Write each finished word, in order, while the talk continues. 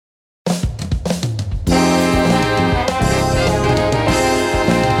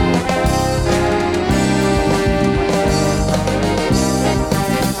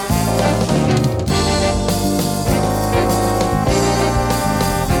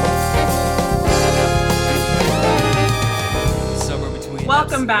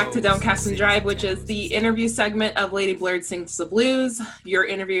Welcome back to Don't Cast and Drive, which is the interview segment of Lady Blurred Sings the Blues. Your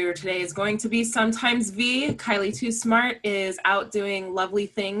interviewer today is going to be Sometimes V. Kylie Too Smart is out doing lovely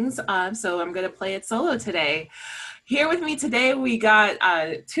things, so I'm going to play it solo today. Here with me today, we got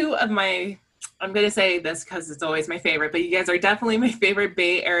two of my, I'm going to say this because it's always my favorite, but you guys are definitely my favorite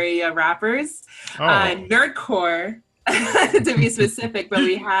Bay Area rappers. Nerdcore, to be specific, but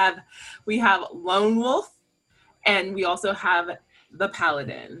we have Lone Wolf, and we also have The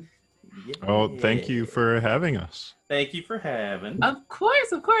Paladin. Oh, thank you for having us. Thank you for having. Of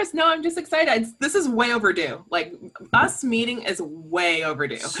course. No, I'm just excited. This is way overdue. Like, us meeting is way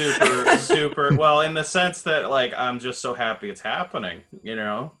overdue. Super. Well, in the sense that, like, I'm just so happy it's happening, you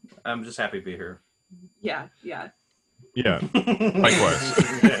know? I'm just happy to be here. Yeah. Likewise.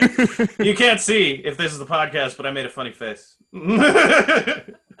 You can't see if this is the podcast, but I made a funny face.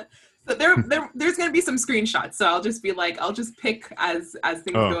 So there's going to be some screenshots, so I'll just pick as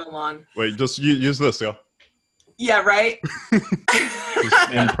things go along. Wait, just use this, yeah. Yeah, right? Just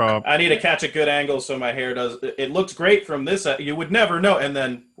improv. I need to catch a good angle so my hair does... It looks great from this... You would never know. And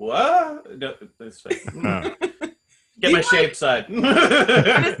then, what? No, it's fake. Get my shaved side.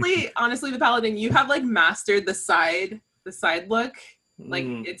 honestly, The Paladin, you have, like, mastered the side look. Like,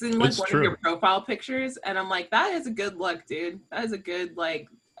 it's in, like, one of your profile pictures, and I'm like, that is a good look, dude. That is a good, like,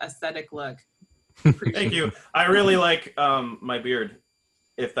 aesthetic look. Thank you. I really like my beard,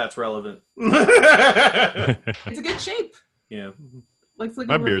 if that's relevant. It's a good shape. Yeah.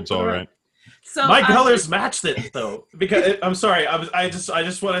 My beard's all right. So my colors matched it though, because I'm sorry. I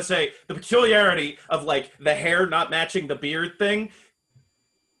just want to say the peculiarity of like the hair not matching the beard thing,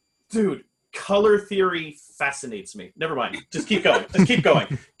 dude. Color theory fascinates me. Never mind. Just keep going. Keep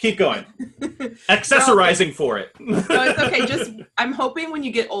going. Accessorizing for it. No, it's okay. I'm hoping when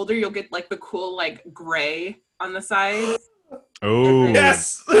you get older, you'll get like the cool like gray on the sides. Oh.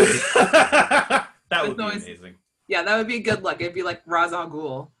 Yes. That would be amazing. Yeah, that would be a good look. It'd be like Ra's al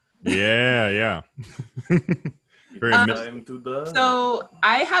Ghul. Yeah. So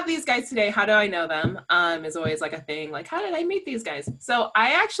I have these guys today. How do I know them? Is always like a thing. Like, how did I meet these guys? So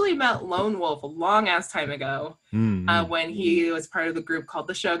I actually met Lone Wolf a long ass time ago when he was part of the group called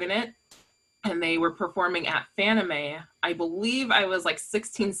the Shogunate, and they were performing at Fanime. I believe I was like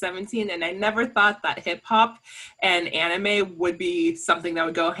 16, 17, and I never thought that hip hop and anime would be something that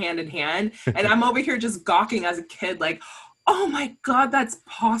would go hand in hand. And I'm over here just gawking as a kid, like, oh my God, that's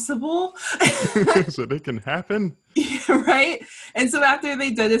possible. So they can happen. Yeah, right. And so after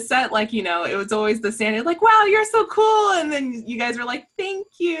they did a set, like, you know, it was always the standard, like, wow, you're so cool. And then you guys were like, thank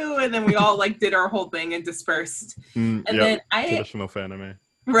you. And then we all like did our whole thing and dispersed. Then traditional Fanime.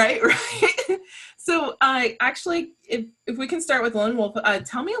 Right. So actually, if we can start with Lone Wolf,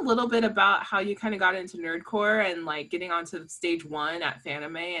 tell me a little bit about how you kind of got into nerdcore and like getting onto stage one at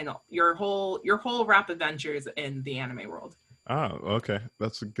Fanime and your whole rap adventures in the anime world. Oh, okay.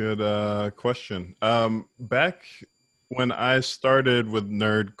 That's a good question. Back when I started with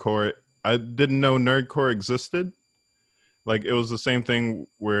nerdcore, I didn't know nerdcore existed. Like, it was the same thing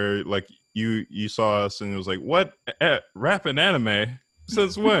where like you saw us and it was like, what? Rap and anime?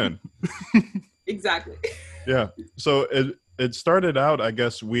 Since when? Exactly. Yeah. So it started out, I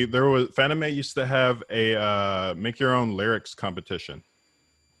guess, Fanime used to have a make your own lyrics competition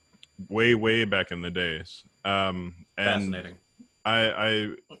way back in the days. Fascinating.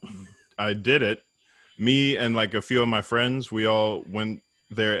 And I did it. Me and like a few of my friends, we all went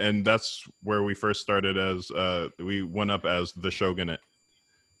there, and that's where we first started as we went up as the Shogunate,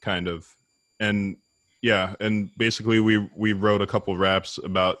 kind of. And yeah, and basically we wrote a couple raps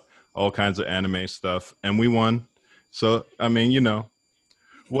about all kinds of anime stuff, and we won. So I mean, you know,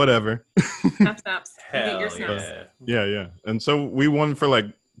 whatever. Snaps. Hell Yeah. And so we won for like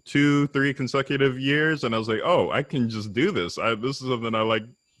 2-3 consecutive years, and I was like, oh, I can just do this. This is something I like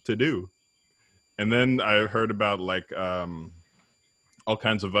to do. And then I heard about like all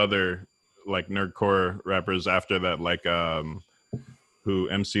kinds of other like nerdcore rappers after that, like who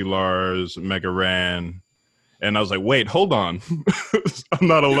MC Lars, Mega Ran, and I was like, wait, hold on. I'm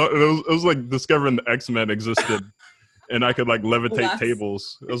not alone. It was like discovering the X-Men existed and I could like levitate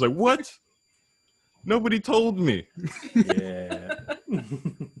tables. I was like, what? Nobody told me. Yeah.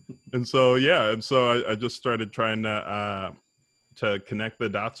 And so I just started trying to connect the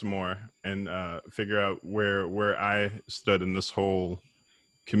dots more and figure out where I stood in this whole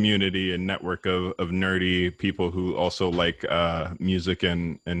community and network of nerdy people who also like music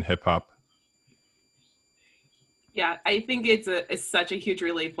and hip hop. Yeah, I think it's such a huge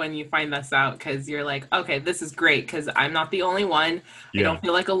relief when you find this out, because you're like, okay, this is great because I'm not the only one. Yeah. I don't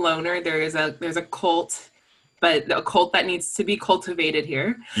feel like a loner. There's a cult but a cult that needs to be cultivated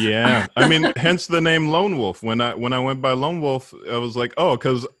here. Yeah, I mean, hence the name Lone Wolf. When I went by Lone Wolf, I was like, oh,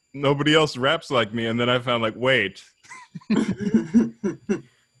 because nobody else raps like me, and then I found like, wait.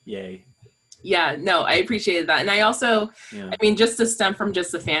 Yay. Yeah, no, I appreciated that. And I also, I mean, just to stem from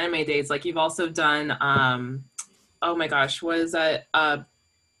just the Fanime days, like you've also done, oh my gosh, what is that?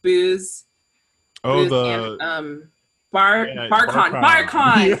 Booze. Oh, Booze and,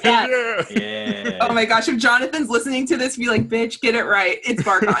 BarCon. Yeah. Yeah. Oh my gosh, if Jonathan's listening to this, be like, bitch, get it right. It's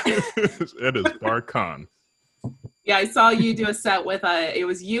BarCon. It is BarCon. Yeah, I saw you do a set with it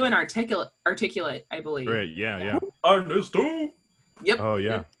was you and Articulate, I believe. Great, yeah. Understood. Yep. Oh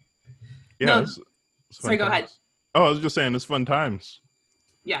yeah. Yeah. No, it's sorry, go times. ahead. Oh, I was just saying, it's fun times.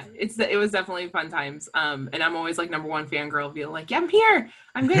 Yeah, it was definitely fun times. And I'm always like number one fangirl, being like, yeah, I'm here.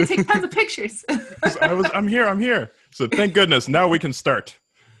 I'm gonna take tons of pictures. I'm here. So thank goodness now we can start.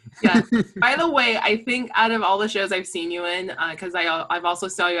 Yeah. By the way, I think out of all the shows I've seen you in, because I've also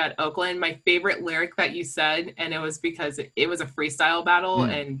saw you at Oakland, my favorite lyric that you said, and it was because it was a freestyle battle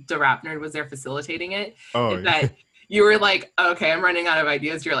and the Rap Nerd was there facilitating it. Oh, is that you were like, okay, I'm running out of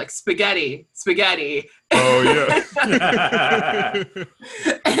ideas. You're like, spaghetti. Oh yeah.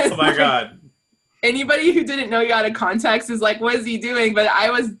 Oh my god. Anybody who didn't know you out of context is like, what is he doing? But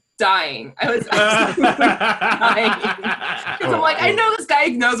I was dying. I was absolutely dying. Because I'm like, I know this guy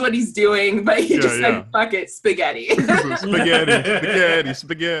knows what he's doing, but he just said, fuck it, spaghetti.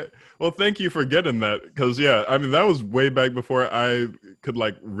 Spaghetti. Well, thank you for getting that. Because, yeah, I mean, that was way back before I could,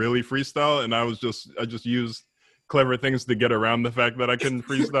 like, really freestyle. And I just used clever things to get around the fact that I couldn't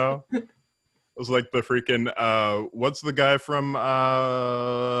freestyle. It was like the freaking, what's the guy from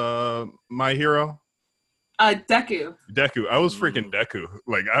My Hero? Deku. I was freaking Deku.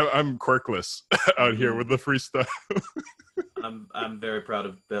 Like I'm quirkless out here with the freestyle. I'm very proud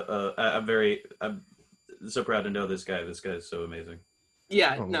of. I'm so proud to know this guy. This guy is so amazing.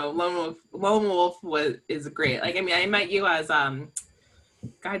 Yeah, no, Lone Wolf is great. Like, I mean, I met you as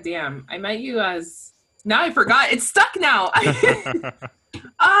goddamn, I met you as. Now I forgot. It's stuck now.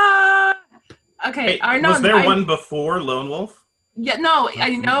 Okay. Hey, was there one before Lone Wolf? Yeah, no,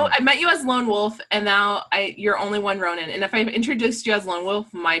 I know. I met you as Lone Wolf, and now you're only one Ronin. And if I've introduced you as Lone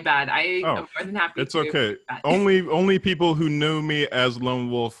Wolf, my bad. I'm more than happy. It's okay. Only people who knew me as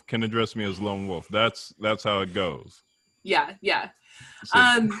Lone Wolf can address me as Lone Wolf. That's how it goes. Yeah. So,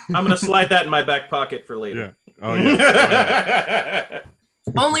 I'm gonna slide that in my back pocket for later. Yeah. Oh yeah.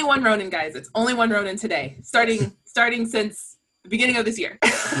 Only one Ronin, guys. It's only one Ronin today. Starting since the beginning of this year.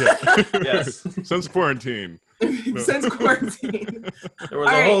 Yeah. Yes. Since quarantine. Since quarantine. There was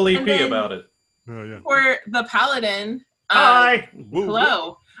a whole EP about it. Oh, yeah. For the Paladin. Hi.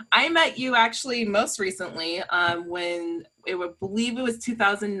 Hello. I met you actually most recently when I believe it was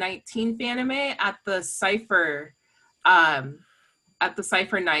 2019 Fanime at the Cypher night.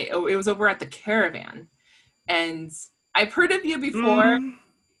 It was over at the Caravan. And I've heard of you before.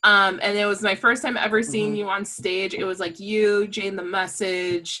 And it was my first time ever seeing you on stage. It was like you, Jane the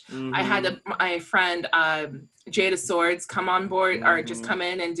Message. I had my friend Jada Swords come on board or just come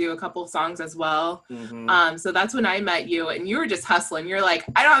in and do a couple songs as well. So that's when I met you, and you were just hustling. You're like,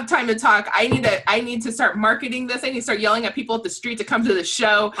 I don't have time to talk. I need to start marketing this. I need to start yelling at people at the street to come to the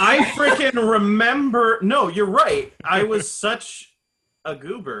show. I freaking remember. No, you're right. I was such a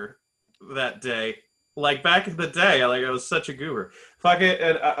goober that day. Like back in the day, I was such a goober. Fuck it.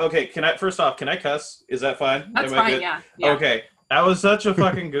 And, okay, can I cuss? Is that fine? That's fine. Yeah. Okay. I was such a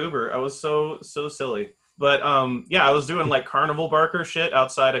fucking goober. I was so silly. But yeah, I was doing like carnival barker shit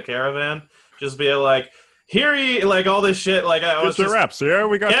outside a Caravan, just being like, here you like all this shit. Like I was just reps here.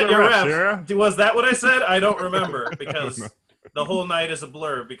 We got the reps here. Was that what I said? I don't remember because the whole night is a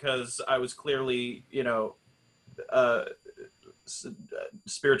blur because I was clearly,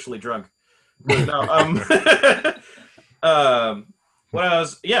 spiritually drunk. No,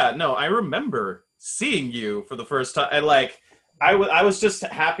 I remember seeing you for the first time. And like, I was just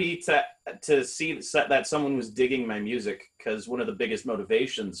happy to see that someone was digging my music, because one of the biggest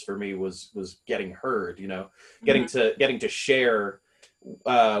motivations for me was getting heard. Getting to share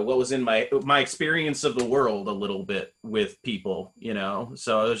what was in my experience of the world a little bit with people.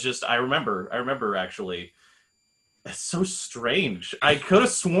 So it was just I remember actually. It's so strange. I could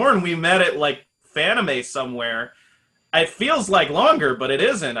have sworn we met at like Fanime somewhere. It feels like longer, but it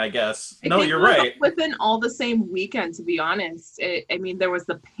isn't, I guess. No, you're right. Within all the same weekend, to be honest. There was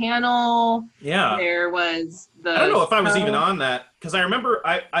the panel. Yeah. There was the. I don't know if I was even on that, because I remember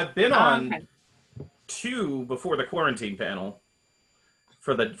I've been on two before the quarantine panel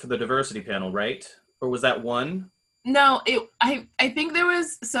for the diversity panel, right? Or was that one? No, I think there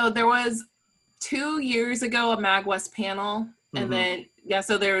was 2 years ago a MagWest panel, and then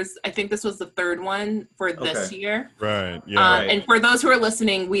so there's, I think this was the third one for this year. Right. Yeah. And for those who are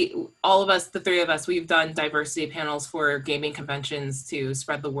listening, all of us, the three of us, we've done diversity panels for gaming conventions to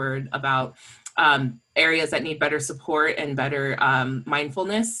spread the word about areas that need better support and better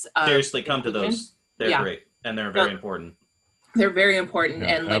mindfulness. Seriously, come to those. They're great, and they're very important. They're very important,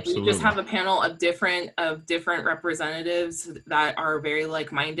 and like absolutely. we just have a panel of different representatives that are very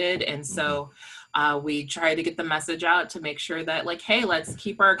like-minded, and so we try to get the message out to make sure that, like, hey, let's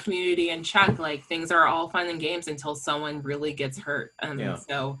keep our community in check. Like, things are all fun and games until someone really gets hurt, and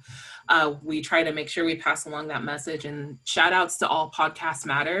so we try to make sure we pass along that message. And shout outs to All Podcasts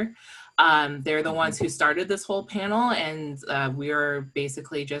Matter. They're the ones who started this whole panel, and we are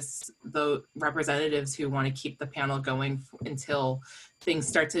basically just the representatives who want to keep the panel going until things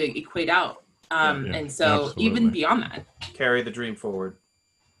start to equate out. And so absolutely. Even beyond that, carry the dream forward.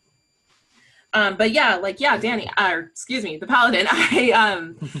 But Danny, excuse me, the Paladin,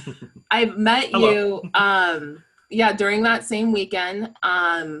 I've met you, during that same weekend,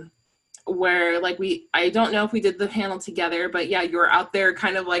 where like I don't know if we did the panel together, but you were out there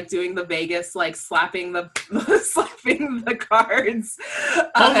kind of like doing the Vegas, like slapping the cards.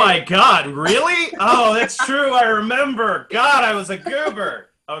 Oh my God, really? Oh, that's true. I remember. God, I was a goober.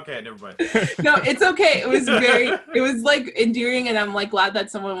 Okay, never mind. No, it's okay. It was like endearing, and I'm like glad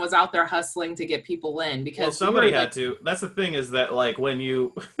that someone was out there hustling to get people in, because somebody had to. That's the thing, is that like when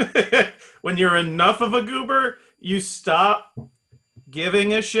you're enough of a goober, you stop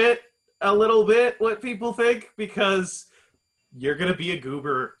giving a shit a little bit what people think, because you're gonna be a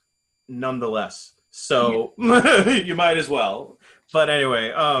goober nonetheless. So you might as well. But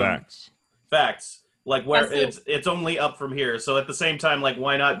anyway, facts. Like where it's only up from here. So at the same time, like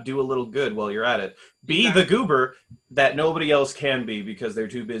why not do a little good while you're at it? Be the goober that nobody else can be because they're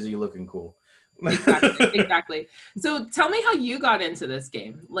too busy looking cool. Exactly. So tell me how you got into this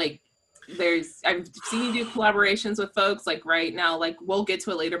game. Like, I've seen you do collaborations with folks like right now, like we'll get to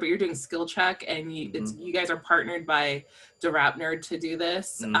it later, but you're doing Skill Check, and you guys are partnered by DeRap Nerd to do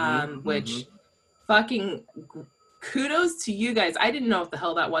this, which fucking kudos to you guys. I didn't know what the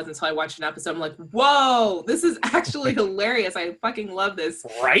hell that was until I watched an episode. I'm like, whoa, this is actually hilarious. I fucking love this.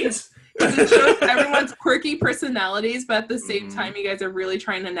 Right? It shows everyone's quirky personalities, but at the same time, you guys are really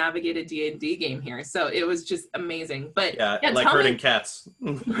trying to navigate a D&D game here. So it was just amazing. But like herding cats.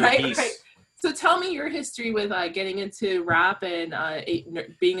 Right. So tell me your history with getting into rap and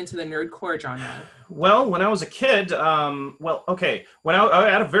being into the nerdcore genre. Well, when I was a kid, when I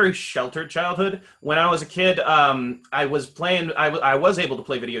had a very sheltered childhood. When I was a kid, I was able to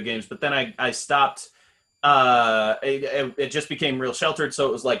play video games, but then I stopped. It just became real sheltered, so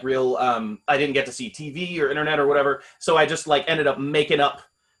it was like real. I didn't get to see TV or internet or whatever, so I just like ended up making up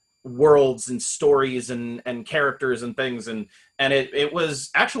worlds and stories and characters and things, and it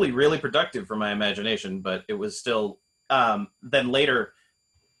was actually really productive for my imagination, but it was still then later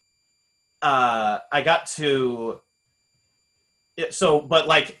I got to but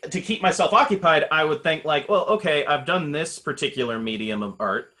like to keep myself occupied, I would think like, well, okay, I've done this particular medium of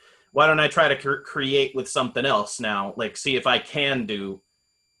art, why don't I try to create with something else now, like see if I can do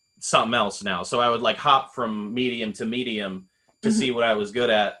something else now. So I would like hop from medium to medium to see what I was good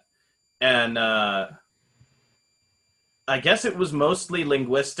at. And I guess it was mostly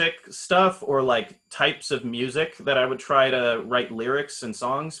linguistic stuff or like types of music that I would try to write lyrics and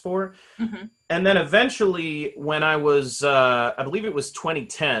songs for. And then eventually when I was, I believe it was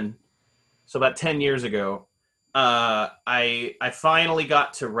 2010, so about 10 years ago, I finally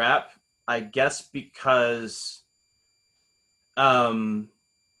got to rap, I guess because I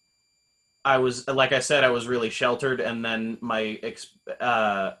was, like I said, I was really sheltered, and then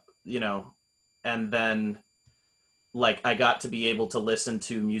and then like I got to be able to listen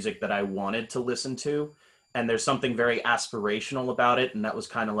to music that I wanted to listen to, and there's something very aspirational about it, and that was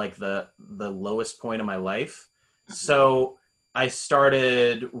kind of like the lowest point of my life. So I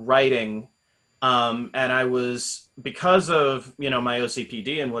started writing, and I was, because of my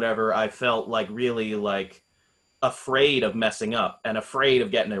OCPD and whatever, I felt like really like afraid of messing up and afraid of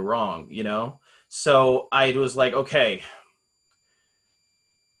getting it wrong, so I was like, okay,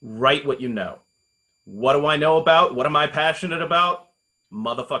 write what you know. What do I know about? What am I passionate about?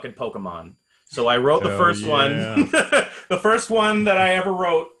 Motherfucking Pokemon. So I wrote the first one. The first one that I ever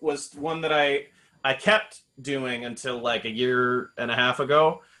wrote was one that I kept doing until like a year and a half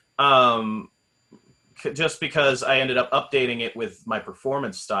ago. Just because I ended up updating it with my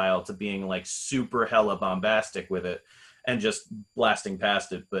performance style to being like super hella bombastic with it and just blasting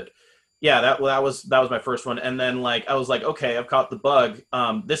past it. But Yeah, that was my first one, and then like I was like, okay, I've caught the bug.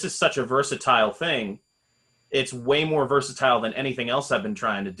 This is such a versatile thing. It's way more versatile than anything else I've been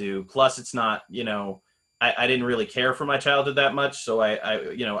trying to do. Plus, it's not, I didn't really care for my childhood that much, so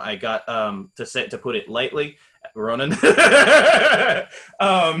I got to put it lightly, Ronan.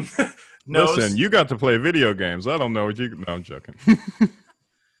 knows, Listen, you got to play video games. I don't know what you. No, I'm joking.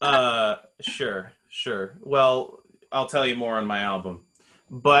 Sure. Well, I'll tell you more on my album,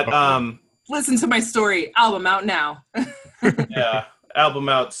 but listen to my story. Album out now. yeah, album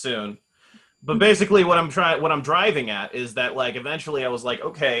out soon. But basically, what I'm driving at is that like eventually I was like,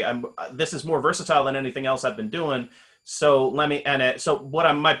 okay, this is more versatile than anything else I've been doing. So my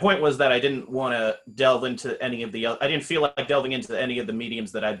point was that I didn't want to delve into any of I didn't feel like delving into any of the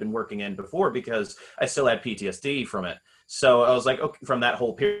mediums that I'd been working in before because I still had PTSD from it. So I was like, okay, from that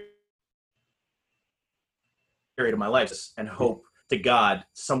whole period of my life, and hope to God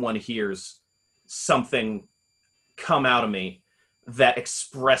someone hears something come out of me that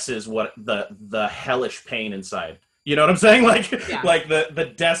expresses what the hellish pain inside. You know what I'm saying? Like, yeah. Like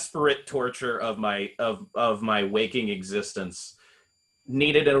the desperate torture of my waking existence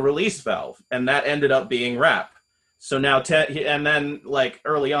needed a release valve, and that ended up being rap. So now, and then like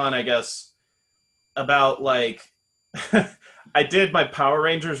early on, I guess about like I did my Power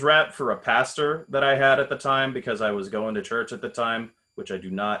Rangers rap for a pastor that I had at the time because I was going to church at the time, which I do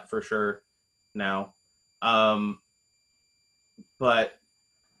not for sure now. But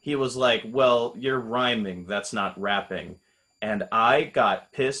he was like, well, you're rhyming. That's not rapping. And I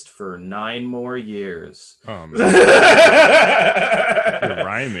got pissed for 9 more years. Oh, man. You're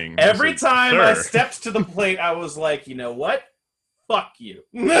rhyming. Every time Sir. I stepped to the plate, I was like, you know what? Fuck you.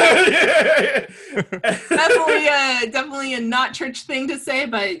 Definitely a not church thing to say,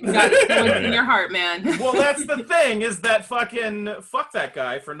 but you got it in your heart, man. Well, that's the thing, is that fuck that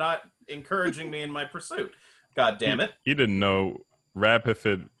guy for not encouraging me in my pursuit. God damn it. He didn't know rap if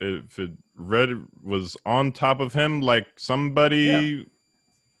it was on top of him, like somebody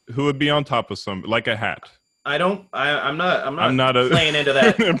who would be on top of like a hat. I'm not playing into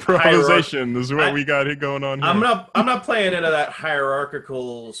that improvisation. This is what we got here going on here. I'm not playing into that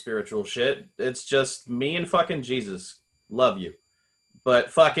hierarchical spiritual shit. It's just me and fucking Jesus. Love you.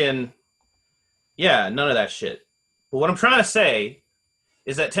 But fucking none of that shit. But what I'm trying to say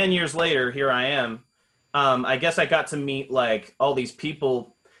is that 10 years later, here I am. I guess I got to meet like all these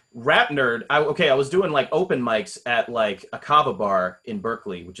people. Rap Nerd. I was doing like open mics at like a kava bar in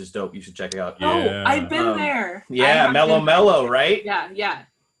Berkeley, which is dope. You should check it out. Yeah. Oh, I've been there. Yeah, Mellow, right? Yeah.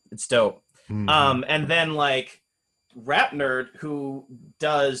 It's dope. Mm-hmm. And then like Rap Nerd, who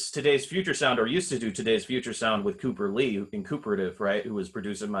does Today's Future Sound, or used to do Today's Future Sound with Cooper Lee in Cooperative, right? Who was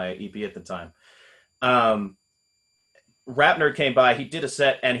producing my EP at the time. Rap Nerd came by. He did a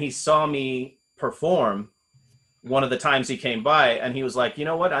set, and he saw me perform one of the times he came by, and he was like, you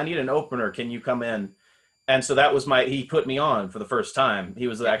know what, I need an opener, can you come in? And so that was he put me on for the first time. He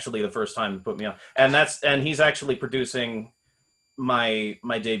was actually the first time to put me on, and he's actually producing my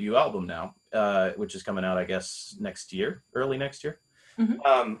debut album now, which is coming out, I guess, early next year.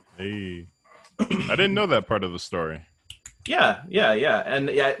 Mm-hmm. Hey, I didn't know that part of the story. Yeah, and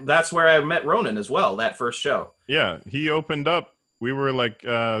that's where I met Ronan as well, that first show. Yeah, he opened up. We were like,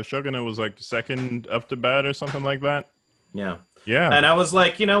 Shogunate was like second up to bat or something like that. Yeah. And I was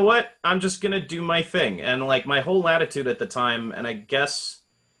like, you know what? I'm just going to do my thing. And like my whole attitude at the time, and I guess,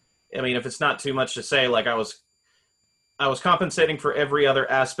 I mean, if it's not too much to say, like I was compensating for every other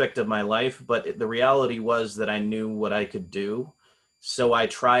aspect of my life, but the reality was that I knew what I could do. So I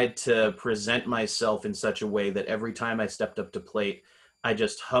tried to present myself in such a way that every time I stepped up to plate, I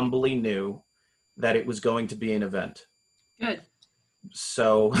just humbly knew that it was going to be an event. Good.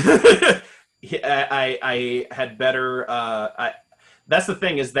 So I had better. That's the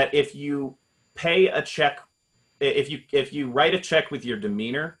thing, is that if you pay a check, if you write a check with your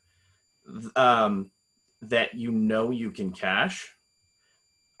demeanor, that you can cash.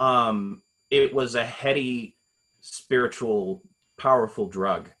 It was a heady, spiritual, powerful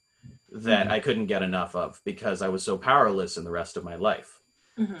drug that I couldn't get enough of because I was so powerless in the rest of my life.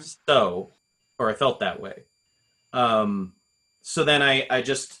 Mm-hmm. Or I felt that way. So then I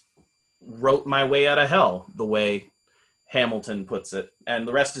just wrote my way out of hell, the way Hamilton puts it, and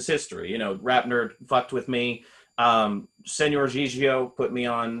the rest is history. You know, Rap Nerd fucked with me. Senor Gigio put me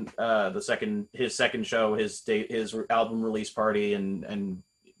on his second show, his album release party, and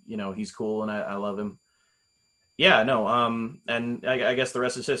you know, he's cool and I love him. Yeah, no, and I guess the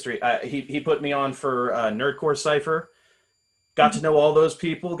rest is history. He put me on for Nerdcore Cypher, got to know all those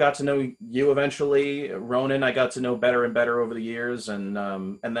people, got to know you eventually. Ronan, I got to know better and better over the years. And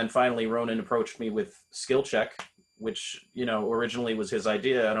then finally Ronan approached me with Skill Check, which, you know, originally was his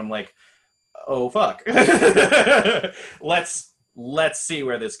idea. And I'm like, oh, fuck. Let's see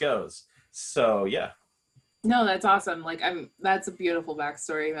where this goes. So, yeah. No, that's awesome. Like, that's a beautiful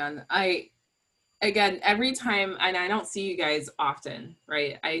backstory, man. Again, every time, and I don't see you guys often,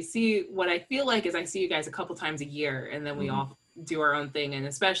 right? I see, what I feel like is I see you guys a couple times a year, and then we all do our own thing. And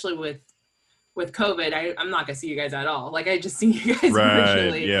especially with COVID, I'm not gonna see you guys at all. Like, I just see you guys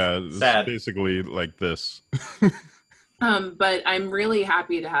virtually. Yeah, it's Sad. basically like this. But I'm really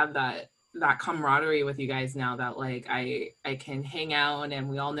happy to have that camaraderie with you guys now, that like I can hang out and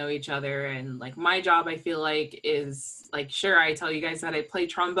we all know each other. And like, my job, I feel like, is like, sure, I tell you guys that I play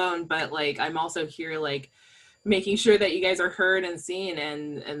trombone, but like, I'm also here like making sure that you guys are heard and seen.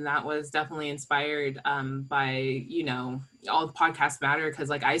 And that was definitely inspired by, you know, all the podcasts matter, because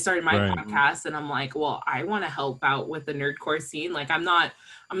like I started my podcast and I'm like, well, I want to help out with the nerdcore scene. Like, I'm not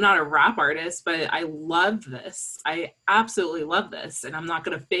a rap artist, but I love this. I absolutely love this. And I'm not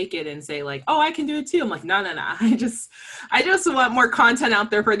going to fake it and say like, oh, I can do it too. I'm like, no. I just want more content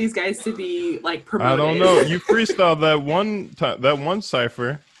out there for these guys to be like promoted. I don't know. You freestyled that one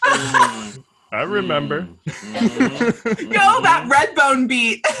cipher. I remember. Yo, that Redbone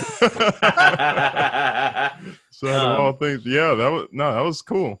beat. So of all things, yeah, that was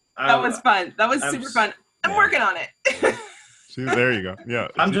cool. That was fun. That was super fun. I'm working on it. See, there you go. Yeah,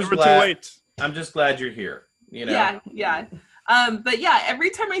 I'm just glad. Too late. I'm just glad you're here. You know. Yeah. But yeah, every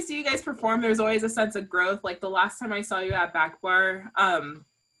time I see you guys perform, there's always a sense of growth. Like the last time I saw you at Back Bar,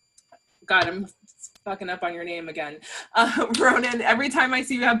 God, I'm fucking up on your name again. Ronan, every time I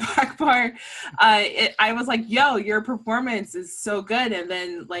see you at Back Bar, I was like, yo, your performance is so good. And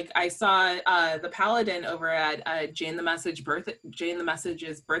then like I saw the Paladin over at Jane the Message's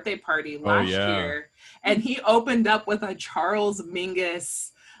birthday party last year. And he opened up with a Charles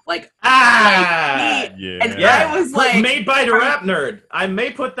Mingus and I was like, made by the Rap Nerd. I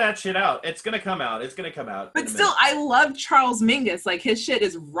may put that shit out. It's gonna come out. But still, I love Charles Mingus. Like, his shit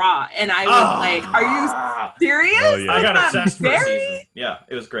is raw, and I was like, "Are you serious?" Oh, yeah. I got obsessed for a season. Yeah,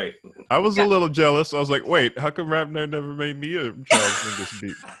 it was great. I was a little jealous. I was like, "Wait, how come Rap Nerd never made me a Charles Mingus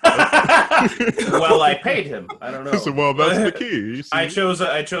beat?" Well, I paid him. I don't know. So, well, that's the key. I chose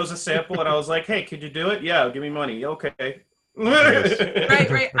a sample, and I was like, "Hey, could you do it?" Yeah, give me money. Okay.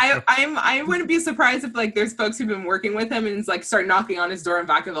 right. I wouldn't be surprised if like there's folks who've been working with him and it's like start knocking on his door in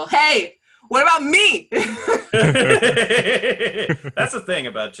Vacaville. Hey, what about me? That's the thing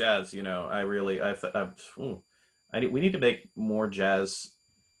about jazz, you know. We need to make more jazz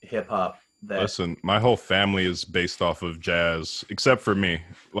hip hop. Listen, my whole family is based off of jazz, except for me.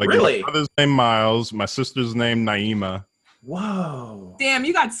 Like, really? My brother's name Miles, my sister's name Naima. Whoa! Damn,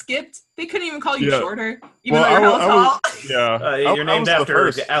 you got skipped. They couldn't even call you shorter, even though you're hella tall. You're named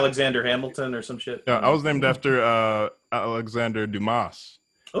after Alexander Hamilton or some shit. Yeah, I was named after Alexander Dumas.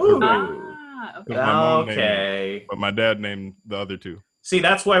 Ooh. Okay. But my dad named the other two. See,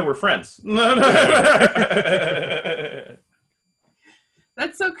 that's why we're friends.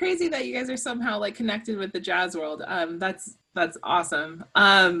 That's so crazy that you guys are somehow like connected with the jazz world. That's awesome.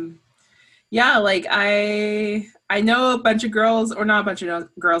 Yeah, like I know a bunch of girls, or not a bunch of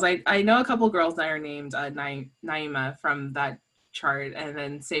girls. I know a couple girls that are named Naima from that chart, and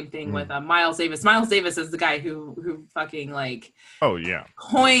then same thing with Miles Davis. Miles Davis is the guy who fucking like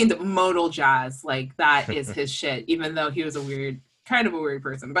coined modal jazz. Like, that is his shit. Even though he was kind of a weird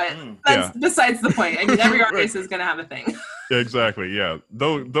person, but that's besides the point. I mean, every artist is gonna have a thing. Yeah, exactly. Yeah,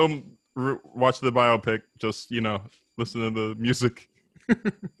 don't watch the biopic. Just listen to the music.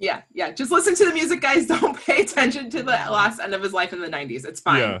 Yeah. Just listen to the music, guys. Don't pay attention to the last end of his life in the 90s. It's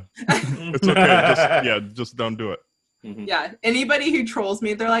fine. Yeah, it's okay. Just don't do it. Mm-hmm. Yeah. Anybody who trolls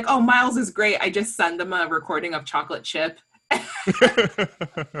me, they're like, "Oh, Miles is great." I just send them a recording of Chocolate Chip.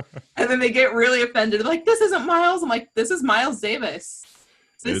 And then they get really offended. They're like, "This isn't Miles." I'm like, "This is Miles Davis.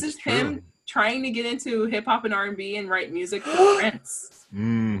 This is him trying to get into hip hop and R&B and write music for Prince."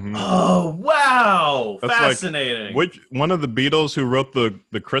 Mm-hmm. Oh, wow. That's fascinating. Like, one of the Beatles who wrote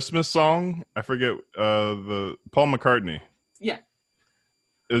the Christmas song? I forget, the Paul McCartney. Yeah.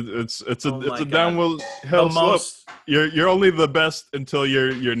 It's a downward hill slope. You're only the best until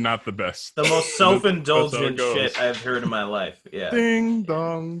you're not the best. The most self-indulgent shit I've heard in my life. Yeah. Ding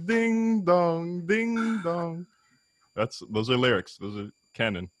dong, ding dong, ding dong. Those are lyrics. Those are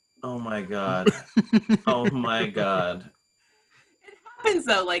canon. Oh my god. Oh my god. Happens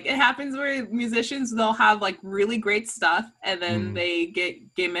though, like it happens where musicians, they'll have like really great stuff and then they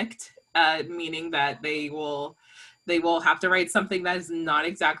get gimmicked, meaning that they will they will have to write something that is not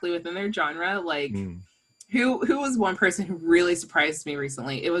exactly within their genre. Like, who was one person who really surprised me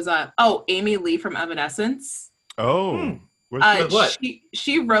recently? It was Amy Lee from Evanescence. Oh, what?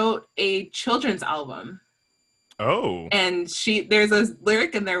 She wrote a children's album. Oh, and there's a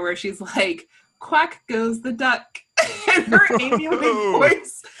lyric in there where she's like, "Quack goes the duck," and her Amy Lee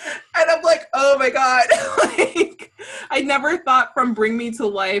voice, and I'm like, oh my god! Like, I never thought from Bring Me to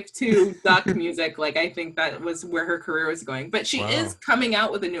Life to duck music. Like, I think that was where her career was going. But she is coming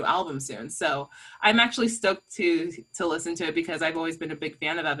out with a new album soon, so I'm actually stoked to listen to it because I've always been a big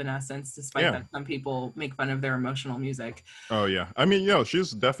fan of Evanescence, despite that some people make fun of their emotional music. Oh yeah, I mean,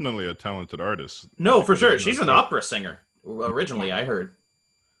 she's definitely a talented artist. No, for sure, she's an opera singer originally. I heard.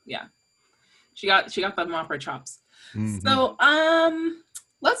 Yeah, she got the opera chops. So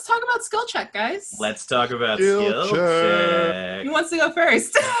let's talk about skill check, guys. Let's talk about skill check. Who wants to go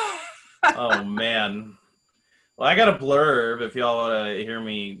first? Oh man. Well, I got a blurb if y'all want to hear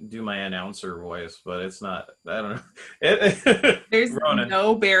me do my announcer voice, but it's not. I don't know. There's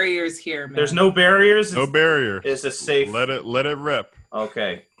no barriers here, man. There's no barriers. No barrier. It's a safe. Let it rip.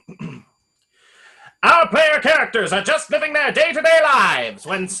 Okay. Our player characters are just living their day-to-day lives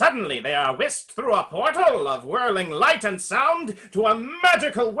when suddenly they are whisked through a portal of whirling light and sound to a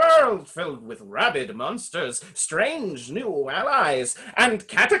magical world filled with rabid monsters, strange new allies, and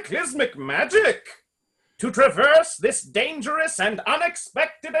cataclysmic magic. To traverse this dangerous and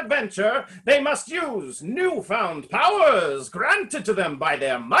unexpected adventure, they must use newfound powers granted to them by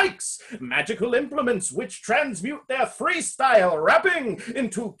their mics, magical implements which transmute their freestyle rapping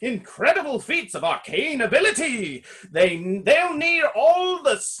into incredible feats of arcane ability. They'll need all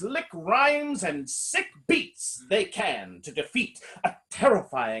the slick rhymes and sick beats they can to defeat a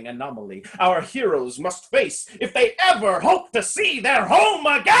terrifying anomaly our heroes must face if they ever hope to see their home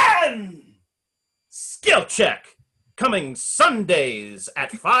again. Skill Check, coming Sundays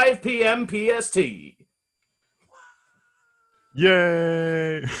at 5 p.m. PST.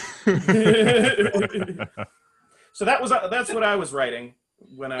 Yay! So that's what I was writing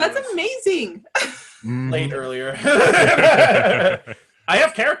when That's amazing. Late earlier. I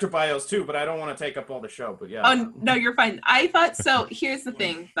have character bios too, but I don't want to take up all the show. But yeah. Oh no, you're fine. I thought so. Here's the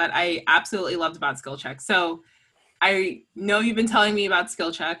thing that I absolutely loved about Skill Check. So I know you've been telling me about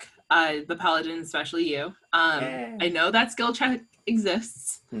Skill Check. The Paladin, especially you. I know that Skill Check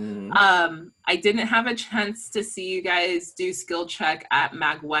exists. I didn't have a chance to see you guys do Skill Check at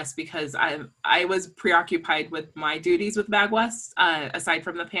MagWest because I was preoccupied with my duties with MagWest, aside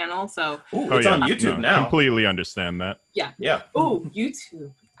from the panel. So it's on YouTube now. Completely understand that. Yeah. Oh,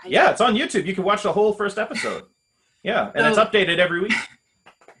 YouTube. It's on YouTube. You can watch the whole first episode. Yeah, and it's updated every week.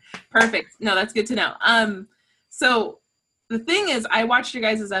 Perfect. No, that's good to know. So the thing is, I watched your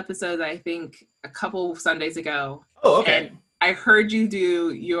guys' episodes, I think, a couple Sundays ago. Oh, okay. And I heard you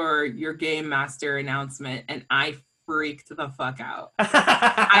do your Game Master announcement, and I freaked the fuck out.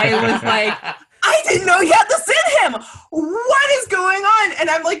 I was like, I didn't know you had to send him. What is going on? And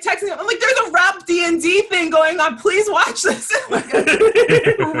I'm like texting him. I'm like, there's a rap D&D thing going on. Please watch this.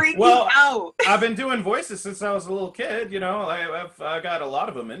 Freaking out. I've been doing voices since I was a little kid. You know, I've got a lot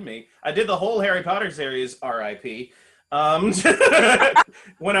of them in me. I did the whole Harry Potter series, R.I.P.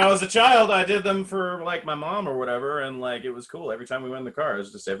 When I was a child, I did them for like my mom or whatever, and like it was cool. Every time we went in the car, it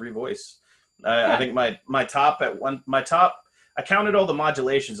was just every voice. I think my top, I counted all the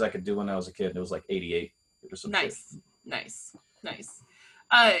modulations I could do when I was a kid. It was like 88. Nice.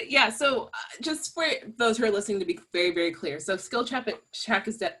 So just for those who are listening, to be very, very clear, so Skill Check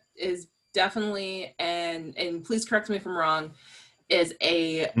is definitely, and please correct me if I'm wrong, is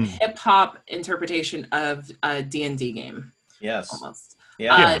a hip-hop interpretation of a D&D game. Yes. Almost.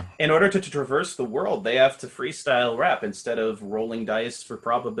 Yeah. In order to traverse the world, they have to freestyle rap instead of rolling dice for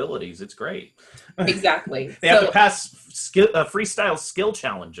probabilities. It's great. Exactly. They have to pass freestyle skill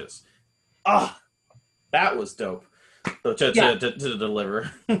challenges. That was dope to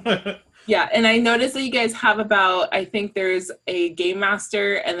deliver. Yeah, and I noticed that you guys have about, I think there's a Game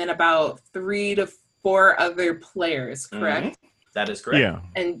Master and then about 3 to 4 other players, correct? Mm-hmm. That is correct. Yeah.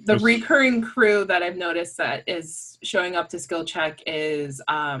 And the recurring crew that I've noticed that is showing up to Skill Check is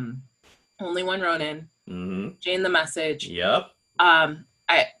Only One Ronin, Jane the Message. Yep.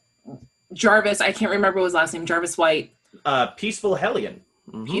 Jarvis, I can't remember his last name, Jarvis White. Peaceful Hellion.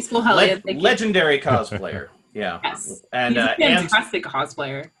 Peaceful Hellion. Legendary cosplayer. Yeah. Yes. And he's a fantastic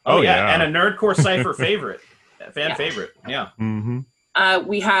cosplayer. Oh yeah. And a Nerdcore Cypher favorite. Favorite. Yeah.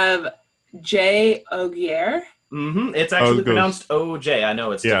 We have Jay Ogier. It's Oh, actually it goes- pronounced OJ. I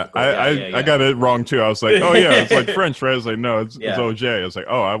know it's Yeah, difficult. I got it wrong too. I was like, oh yeah, it's like French, right? I was like, no, it's Yeah. OJ. I was like,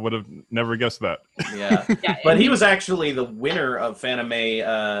 oh, I would have never guessed that. Yeah. Yeah, But and he was actually the winner of Fanime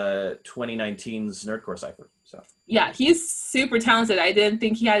 2019's Nerdcore Cypher. So yeah, he's super talented. I didn't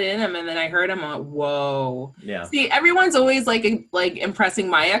think he had it in him, and then I heard him. I'm like, whoa. yeah. See, everyone's always like impressing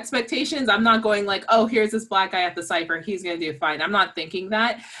my expectations. I'm not going like, oh, here's this black guy at the Cypher. He's gonna do fine. I'm not thinking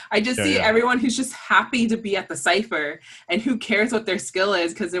that. I just see everyone who's just happy to be at the Cypher, and who cares what their skill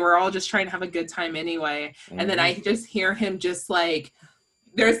is, because they were all just trying to have a good time anyway. And then I just hear him just like,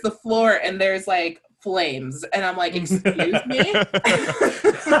 there's the floor and there's like flames, and I'm like, excuse me.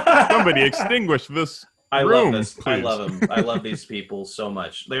 Somebody extinguish this. I room, love this. I please. love him. I love these people so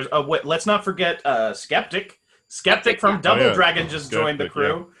much. There's let's not forget Skeptic. Skeptic from yeah. Double Oh, yeah. Dragon just joined the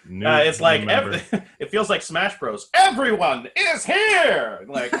Skeptic, crew. yeah. It's like New member. it feels like Smash Bros. Everyone is here.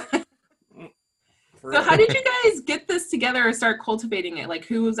 Like, So how did you guys get this together or start cultivating it? Like,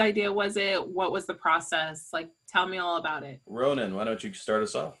 whose idea was it? What was the process? Like, tell me all about it. Ronan, why don't you start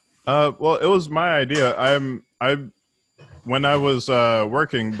us off? Well, it was my idea. When I was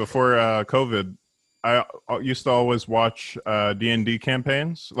working before COVID, I used to always watch D&D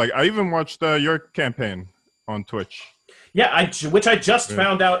campaigns. Like, I even watched your campaign on Twitch. Yeah, which I just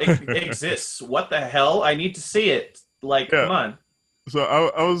found out exists. What the hell? I need to see it. Like, come on. So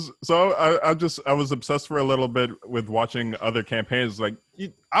I was obsessed for a little bit with watching other campaigns. Like,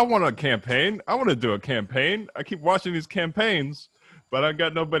 I want a campaign. I want to do a campaign. I keep watching these campaigns, but I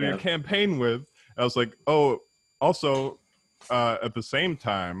got nobody to campaign with. I was like, oh, also, at the same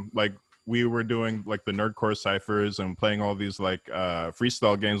time, like, we were doing like the Nerdcore ciphers and playing all these like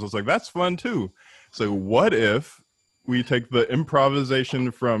freestyle games. I was like, that's fun too. So what if we take the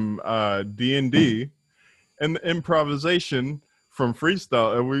improvisation from D&D and the improvisation from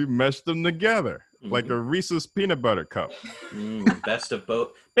freestyle and we mesh them together like a Reese's peanut butter cup? Best of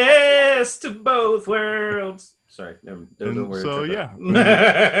both worlds. Sorry, don't worry. So yeah,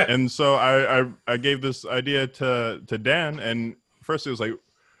 and so I gave this idea to Dan, and first he was like,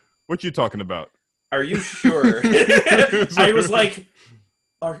 "What you talking about?" Are you sure? I was like,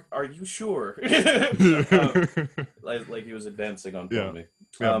 "Are you sure?" Like he was advancing on me.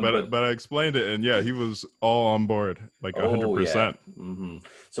 Yeah, but I explained it, and yeah, he was all on board, like 100%.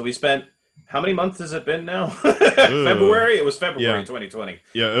 So we spent, how many months has it been now? February? It was February 2020.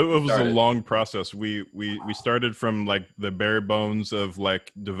 Yeah, it was a long process. We started from like the bare bones of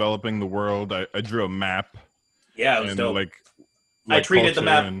like developing the world. I drew a map. Yeah, it was dope. Like I treated the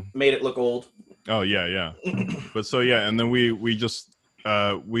map, and, made it look old. Oh yeah. But so yeah, and then we just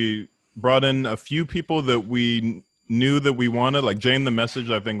we brought in a few people that we knew that we wanted. Like Jane the Message,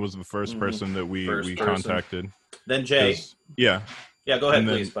 I think, was the first person that we contacted. Then Jay. Yeah. Yeah, go ahead,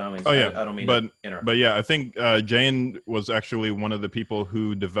 please. By all means. Oh yeah, I don't mean to interrupt. But yeah, I think Jane was actually one of the people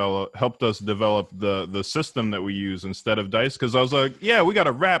who helped us develop the system that we use instead of dice. Because I was like, yeah, we got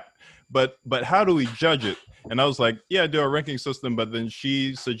a rap, but how do we judge it? And I was like, yeah, do a ranking system. But then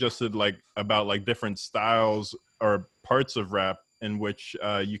she suggested about different styles or parts of rap in which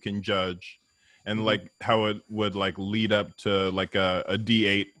you can judge, and like how it would like lead up to like a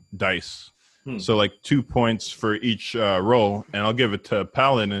D8 dice. So like 2 points for each roll, and I'll give it to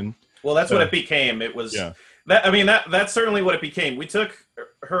Paladin. Well, that's what it became. It was that. I mean, that's certainly what it became. We took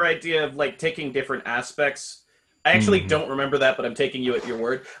her idea of like taking different aspects. I actually don't remember that, but I'm taking you at your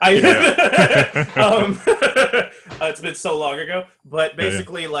word. It's been so long ago. But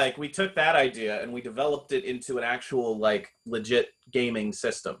basically, like, we took that idea and we developed it into an actual like legit gaming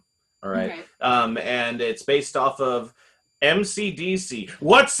system. All right, okay. And it's based off of MCDC.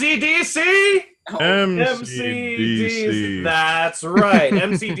 What's CDC? MCDC. That's right.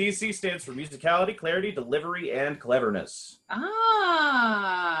 MCDC stands for musicality, clarity, delivery, and cleverness.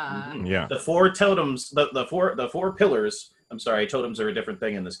 Yeah. The four totems, the four pillars. I'm sorry, totems are a different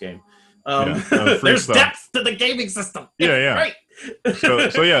thing in this game. There's depth to the gaming system. Yeah. Right.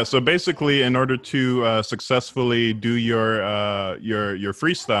 So basically, in order to successfully do your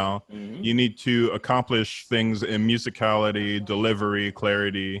freestyle, you need to accomplish things in musicality, delivery,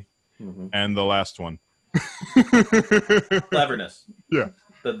 clarity, and the last one, cleverness. Yeah,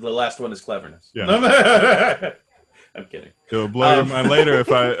 the last one is cleverness. Yeah. I'm kidding. It'll blow your mind later if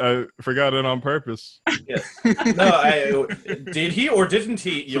I forgot it on purpose. Yes. No, did he or didn't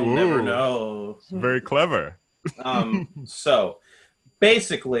he? You'll never know. It's very clever. So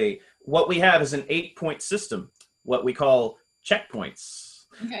basically what we have is an 8-point system, what we call checkpoints.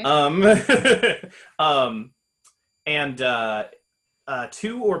 Okay. And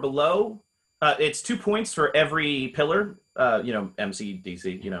 2 or below It's 2 points for every pillar. MC,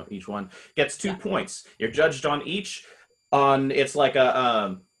 DC, each one gets 2 points. You're judged on each. It's like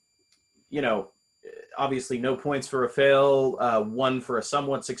a, obviously no points for a fail, 1 for a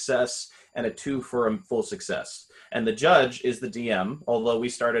somewhat success, and a 2 for a full success. And the judge is the DM, although we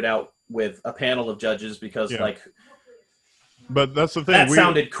started out with a panel of judges because, but that's the thing. That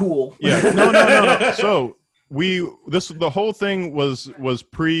sounded cool. Yeah. No. So the whole thing was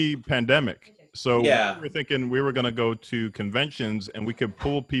pre-pandemic. So we were thinking we were going to go to conventions and we could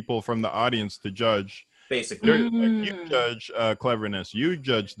pull people from the audience to judge. Basically, like, you judge cleverness, you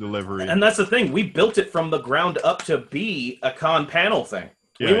judge delivery, and that's the thing. We built it from the ground up to be a con panel thing.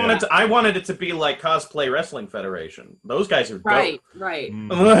 I wanted it to be like Cosplay Wrestling Federation. Those guys are dope. Right. You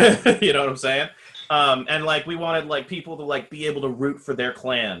know what I'm saying? And like we wanted like people to like be able to root for their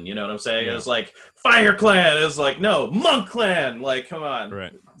clan. You know what I'm saying? It was like Fire Clan. It was like no Monk Clan. Like come on.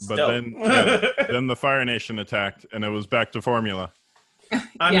 Right. But then the Fire Nation attacked, and it was back to formula.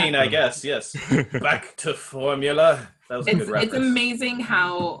 I mean, I guess yes. Back to formula. That was a good reference. It's amazing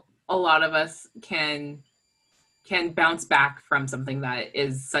how a lot of us can bounce back from something that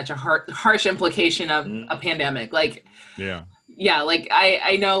is such a harsh implication of a pandemic. Like, like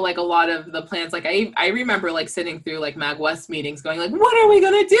I know like a lot of the plans, like I remember like sitting through like MagWest meetings going like, what are we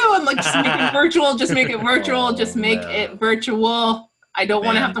going to do? I'm like, just make it virtual, just make it virtual, just make it virtual. I don't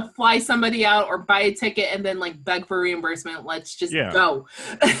want to have to fly somebody out or buy a ticket and then like beg for reimbursement. Let's just go.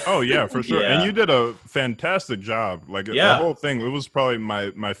 Oh yeah, for sure. And you did a fantastic job. Like the whole thing, it was probably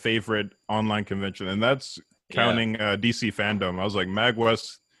my favorite online convention. And that's counting DC Fandom. I was like,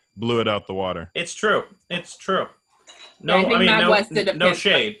 MagWest blew it out the water. It's true. No, I think MagWest did a no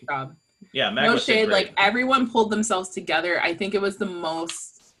shade. Job. Yeah, MagWest no shade. Like everyone pulled themselves together. I think it was the most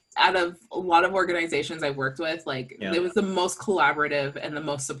out of a lot of organizations I worked with. Like it was the most collaborative and the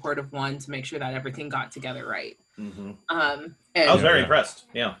most supportive one to make sure that everything got together right. Mm-hmm. I was very impressed.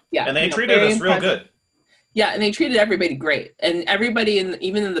 Yeah. And they treated us real good. Yeah, and they treated everybody great, and everybody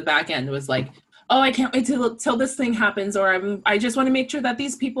even in the back end was like, oh, I can't wait till this thing happens, or I just want to make sure that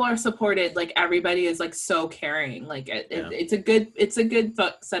these people are supported. Like everybody is like so caring. Like it's a good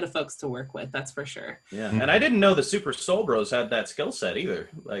set of folks to work with. That's for sure. Yeah, and I didn't know the Super Soul Bros had that skill set either.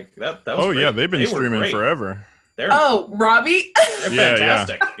 Like that was great. Yeah, they've been streaming forever. Robbie. They're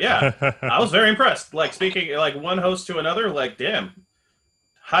fantastic. Yeah. I was very impressed. Like speaking like one host to another. Like damn,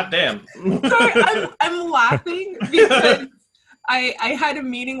 hot damn. Sorry, I'm laughing because I had a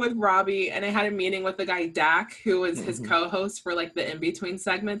meeting with Robbie and I had a meeting with the guy Dak, who was his co-host for like the in-between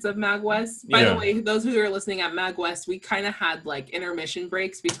segments of MagWest. By the way, those who are listening at MagWest, we kind of had like intermission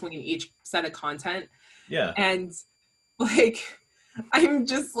breaks between each set of content. Yeah. And like, I'm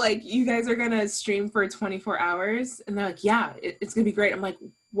just like, you guys are going to stream for 24 hours? And they're like, yeah, it's going to be great. I'm like,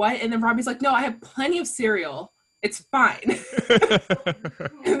 what? And then Robbie's like, no, I have plenty of cereal. It's fine.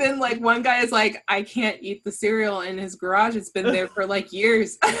 And then like one guy is like, I can't eat the cereal in his garage. It's been there for like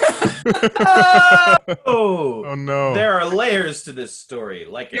years. Oh no. There are layers to this story.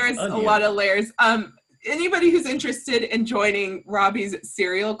 Like there's a lot of layers. Anybody who's interested in joining Robbie's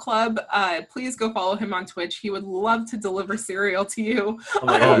cereal club, please go follow him on Twitch. He would love to deliver cereal to you.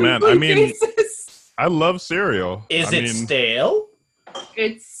 Oh man, I mean, I love cereal. Is it stale?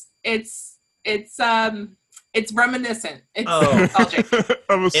 It's reminiscent. It's nostalgic.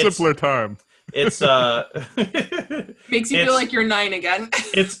 Of a simpler time. It's makes you feel like you're 9 again.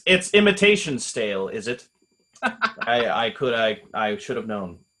 It's imitation stale, is it? I should have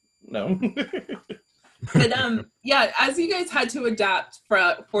known. No. But as you guys had to adapt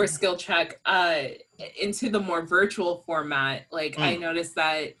for Skill Check into the more virtual format, like I noticed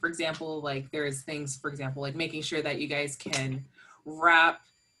that, for example, like there's things, for example, like making sure that you guys can rap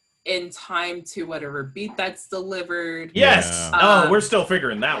in time to whatever beat that's delivered. Yes. We're still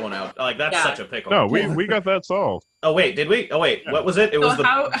figuring that one out. Like that's such a pickle. No, we got that solved. Oh wait, did we? Oh wait, what was it? It was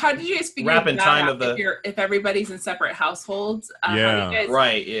how did you guys figure rap in that time out of the if everybody's in separate households?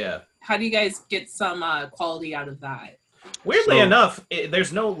 Right. Yeah. How do you guys get some quality out of that? Weirdly enough,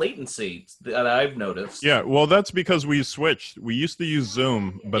 there's no latency that I've noticed. Yeah, well, that's because we switched. We used to use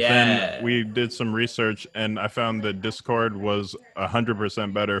Zoom, but then we did some research, and I found that Discord was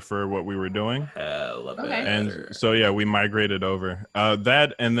 100% better for what we were doing. And so, we migrated over.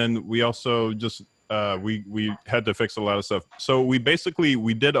 That, and then we also just, we had to fix a lot of stuff. So we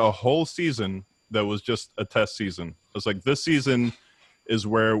did a whole season that was just a test season. It was like, this season is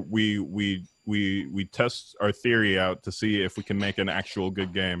where we test our theory out to see if we can make an actual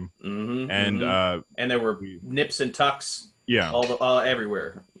good game. And there were nips and tucks. Yeah. All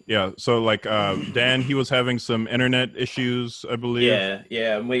everywhere. Yeah, so like Dan, he was having some internet issues, I believe.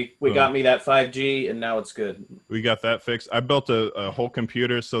 Yeah, and we got me that 5G, and now it's good. We got that fixed. I built a whole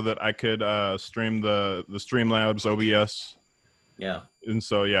computer so that I could stream the Streamlabs OBS. Yeah. And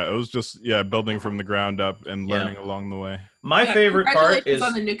so yeah, it was just building from the ground up and learning along the way. My favorite part is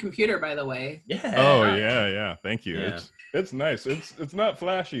on the new computer, by the way. Yeah. Oh yeah. Thank you. Yeah. It's nice. It's not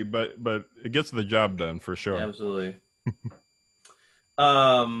flashy, but it gets the job done for sure. Absolutely.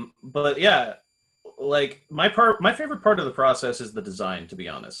 But yeah, like my favorite part of the process is the design, to be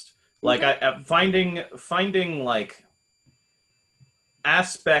honest. Like I finding like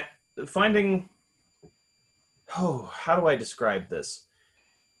how do I describe this?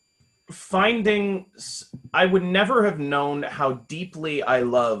 I would never have known how deeply I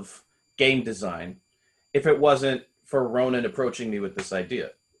love game design if it wasn't for Ronan approaching me with this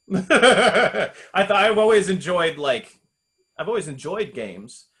idea. I've always enjoyed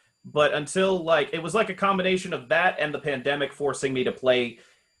games, but until like it was like a combination of that and the pandemic forcing me to play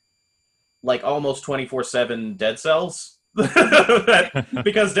like almost 24/7 Dead Cells.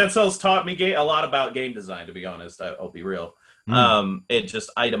 Because Dead Cells taught me a lot about game design, to be honest. I'll be real. It just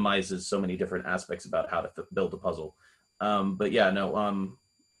itemizes so many different aspects about how to build a puzzle. But yeah, no,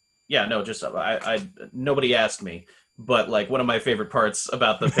 just nobody asked me, but like one of my favorite parts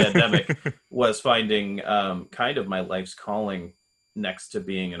about the pandemic was finding kind of my life's calling next to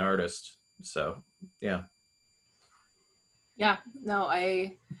being an artist. So yeah. No,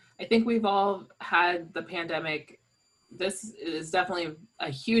 I think we've all had the pandemic. This is definitely a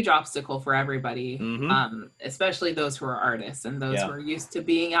huge obstacle for everybody, especially those who are artists and those who are used to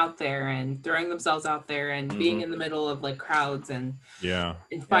being out there and throwing themselves out there and being in the middle of like crowds and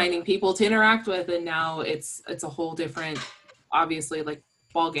finding people to interact with. And now it's a whole different, obviously, like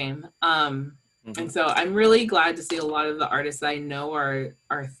ball game. And so I'm really glad to see a lot of the artists that I know are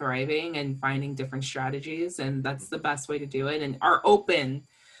thriving and finding different strategies, and that's the best way to do it, and are open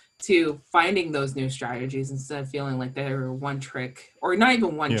to finding those new strategies instead of feeling like they're one trick, or not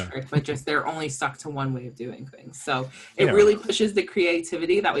even one trick, but just they're only stuck to one way of doing things. So it really pushes the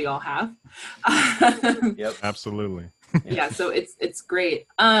creativity that we all have. Yep, absolutely. So it's great.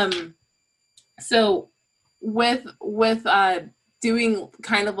 So with doing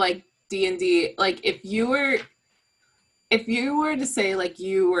kind of like D&D, like if you were to say like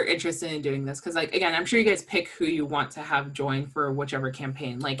you were interested in doing this, because like again, I'm sure you guys pick who you want to have join for whichever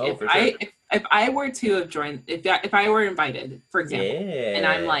campaign. Like if I were to have joined, if I were invited, for example, and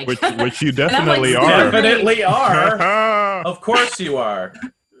I'm like, which you definitely are. Definitely are. Of course you are.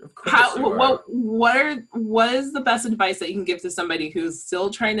 What is the best advice that you can give to somebody who's still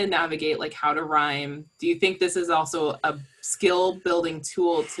trying to navigate like how to rhyme? Do you think this is also a skill building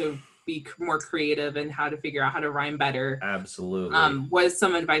tool to be more creative and how to figure out how to rhyme better? Absolutely. What is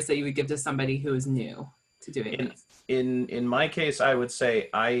some advice that you would give to somebody who is new to doing this? In my case, I would say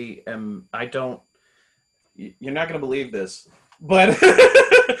you're not going to believe this, but as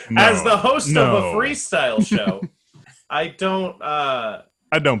the host of a freestyle show, I don't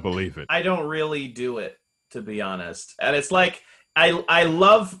believe it. I don't really do it, to be honest. And it's like, I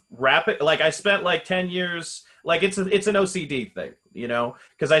love rapping. Like I spent like 10 years, like it's an OCD thing, you know,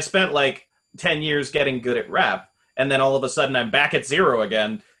 because I spent like 10 years getting good at rap, and then all of a sudden I'm back at zero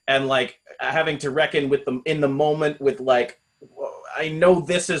again, and like having to reckon with them in the moment with like, I know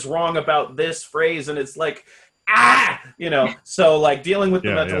this is wrong about this phrase, and it's like, you know, so like dealing with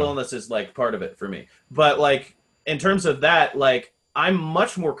the mental illness is like part of it for me. But like in terms of that, like I'm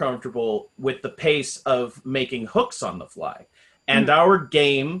much more comfortable with the pace of making hooks on the fly, and our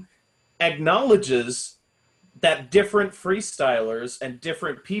game acknowledges that different freestylers and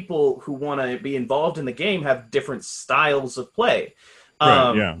different people who want to be involved in the game have different styles of play.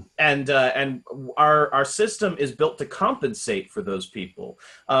 And our system is built to compensate for those people.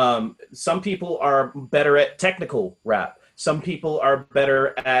 Some people are better at technical rap. Some people are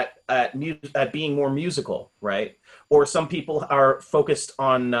better at being more musical, right? Or some people are focused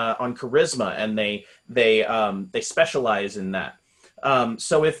on charisma, and they specialize in that.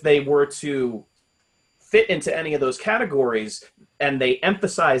 So if they were to fit into any of those categories and they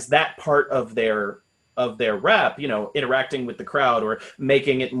emphasize that part of their rap, you know, interacting with the crowd or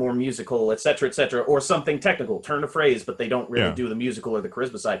making it more musical, et cetera, or something technical, turn a phrase, but they don't really do the musical or the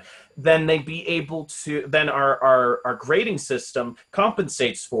charisma side, then they'd be able to, then our grading system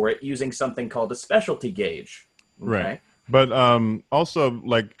compensates for it using something called a specialty gauge. Okay? Right. But also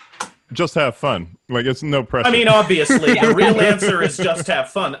like, just have fun. Like it's no pressure. I mean, obviously, the real answer is just have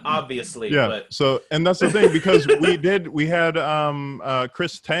fun. Obviously, yeah. But... So, and that's the thing, because we had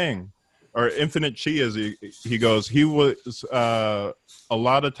Chris Tang, or Infinite Chi as he goes. He was a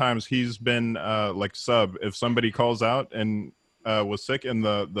lot of times he's been like sub if somebody calls out and was sick in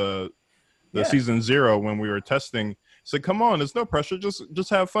the season 0 when we were testing. So come on, there's no pressure. Just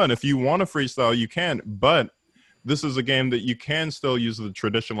have fun. If you want to freestyle, you can. But this is a game that you can still use the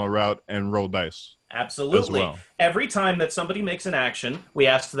traditional route and roll dice. Absolutely. Well. Every time that somebody makes an action, we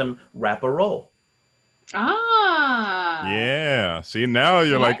ask them rap or roll. Ah. Yeah. See, now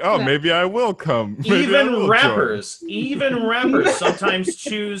you're like, oh, maybe I will come. Maybe even rappers sometimes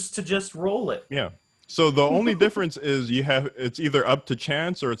choose to just roll it. Yeah. So the only difference is it's either up to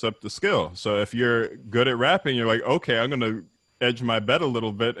chance or it's up to skill. So if you're good at rapping, you're like, okay, I'm going to edge my bet a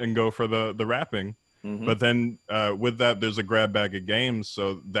little bit and go for the rapping. Mm-hmm. But then with that, there's a grab bag of games.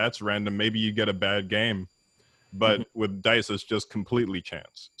 So that's random. Maybe you get a bad game. But with dice, it's just completely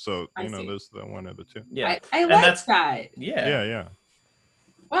chance. So, there's the one or the two. Yeah. I like that. Yeah.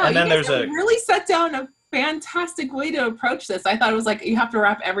 Wow, and then you guys there's have really set down a fantastic way to approach this. I thought it was like you have to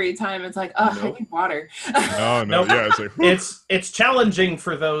rap every time. It's like, oh, Nope. I need water. No. Nope. Yeah, it's like, whew. It's challenging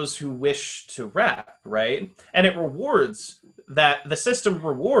for those who wish to rap, right? And the system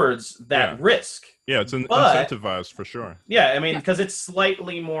rewards that risk. Yeah, it's incentivized for sure. Yeah, I mean, because you're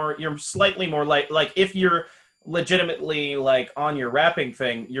slightly more like if you're legitimately like on your rapping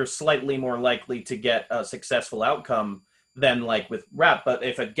thing, you're slightly more likely to get a successful outcome than like with rap. But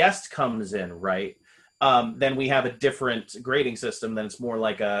if a guest comes in, right, then we have a different grading system. Then it's more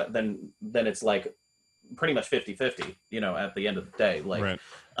like then it's like pretty much 50-50, at the end of the day, like, right.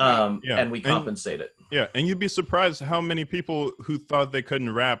 and we compensate it. Yeah, and you'd be surprised how many people who thought they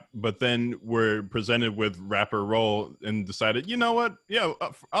couldn't rap, but then were presented with rap or roll and decided, you know what? Yeah,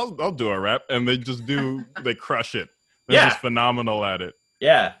 I'll do a rap, and they just they crush it. They're just phenomenal at it.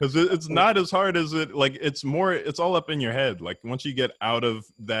 Yeah, because it's not as hard as it. Like it's all up in your head. Like once you get out of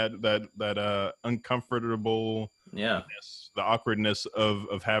that uncomfortable, the awkwardness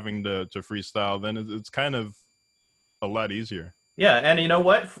of having to freestyle, then it's kind of a lot easier. Yeah, and you know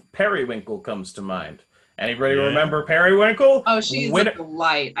what? Periwinkle comes to mind. Anybody remember Periwinkle? Oh, she's a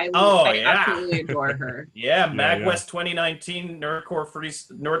delight. I absolutely adore her. Yeah, MagWest 2019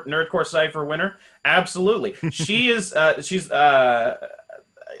 Nerdcore Cypher winner. Absolutely. She's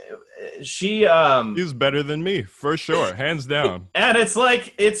better than me for sure, hands down. And it's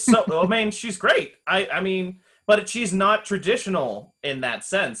so. I mean, she's great. I mean. But she's not traditional in that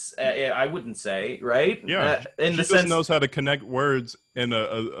sense. I wouldn't say, right? Yeah, in she the just sense knows how to connect words in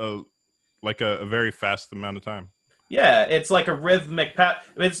a very fast amount of time. Yeah, it's like a rhythmic.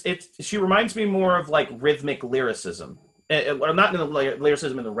 She reminds me more of like rhythmic lyricism. Not in the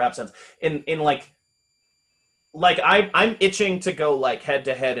lyricism in the rap sense. In like I'm itching to go like head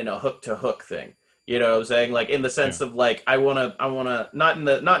to head in a hook to hook thing. You know what I'm saying? Like in the sense of like I wanna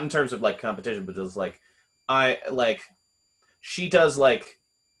not in terms of like competition, but just like. She does like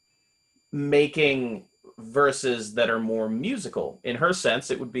making verses that are more musical. In her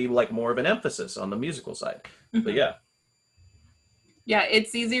sense, it would be like more of an emphasis on the musical side. Mm-hmm. But yeah. Yeah,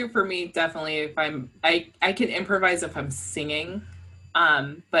 it's easier for me definitely if I can improvise if I'm singing.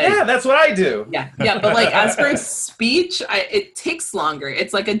 But yeah, that's what I do. Yeah, but like as for speech, it takes longer.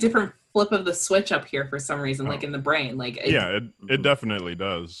 It's like a different flip of the switch up here for some reason, like in the brain. Like it definitely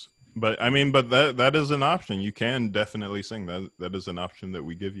does. But I mean, that is an option. You can definitely sing. That is an option that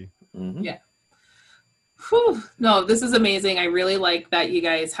we give you. Mm-hmm. Yeah. Whew. No, this is amazing. I really like that you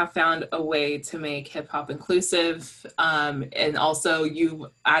guys have found a way to make hip hop inclusive. And also you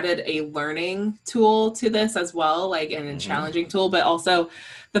added a learning tool to this as well, like and a challenging tool, but also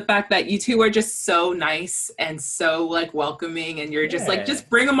the fact that you two are just so nice and so like welcoming and you're just like, just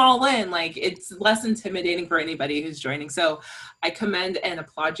bring them all in. Like it's less intimidating for anybody who's joining. So I commend and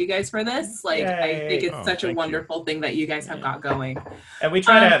applaud you guys for this. Like, I think it's such a wonderful thing that you guys have got going. And we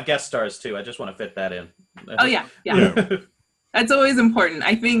try to have guest stars too. I just want to fit that in. Oh yeah. That's always important.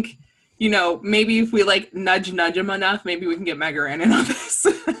 I think, maybe if we like nudge him enough, maybe we can get Megaran in on this.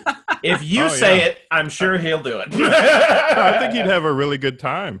 If you say it, I'm sure he'll do it. I think he'd have a really good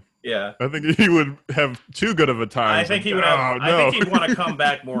time. Yeah. I think he would have too good of a time. I think he would have. I think he'd want to come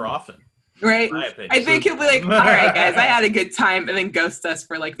back more often. Right. I think he'll be like, all right, guys, I had a good time, and then ghost us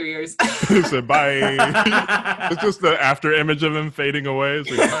for like 3 years. He said, bye. It's just the after image of him fading away. It's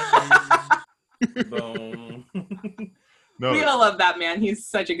like, boom. No. We all love that man. He's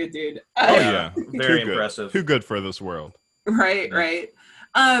such a good dude. Oh yeah. Very impressive. Too good for this world. Right.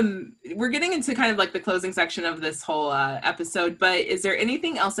 We're getting into kind of like the closing section of this whole episode, but is there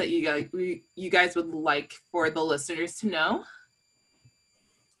anything else that you guys would like for the listeners to know?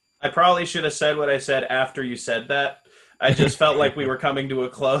 I probably should have said what I said after you said that. I just felt like we were coming to a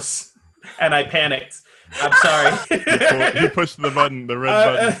close, and I panicked. I'm sorry. He pushed the button, the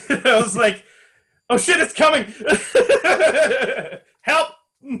red button. I was like, oh shit, it's coming. Help.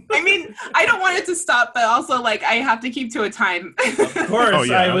 I mean, I don't want it to stop, but also like I have to keep to a time. Of course. Oh,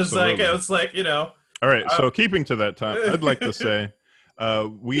 yeah, I was absolutely. like, you know. All right, so keeping to that time, I'd like to say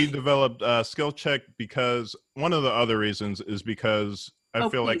we developed Skill Check because one of the other reasons is because I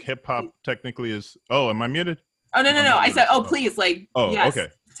feel like please. hip hop technically is. Oh, am I muted? Oh no! I said, oh please, like, Oh, yes,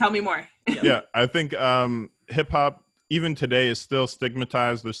 okay. tell me more. Yeah, I think hip hop even today is still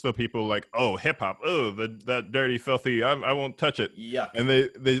stigmatized. There's still people like, oh, hip hop, oh, that dirty, filthy, I won't touch it. Yeah. And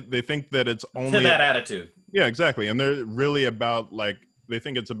they think that it's only To that attitude. Yeah, exactly. And they're really about like they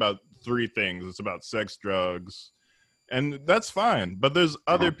think it's about three things. It's about sex, drugs, and that's fine. But there's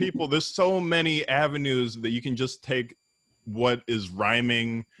other people. There's so many avenues that you can just take what is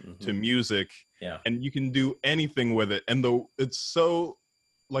rhyming to music, and you can do anything with it. And it's so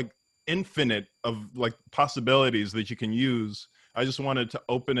like infinite of like possibilities that you can use. I just wanted to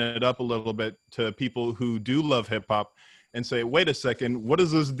open it up a little bit to people who do love hip hop and say, wait a second, what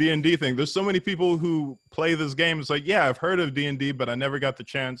is this D&D thing? There's so many people who play this game. It's like, yeah, I've heard of D&D, but I never got the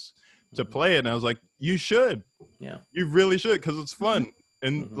chance to play it. And I was like, you should. Yeah. You really should, because it's fun.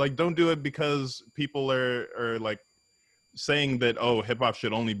 And like, don't do it because people are like saying that, oh, hip hop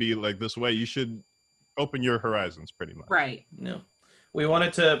should only be like this way. You should open your horizons pretty much. Right. No. We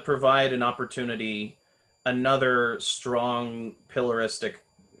wanted to provide an opportunity, another strong pillaristic,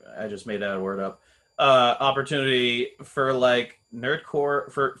 I just made that word up, opportunity for like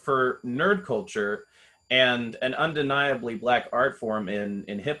nerdcore, for nerd culture and an undeniably black art form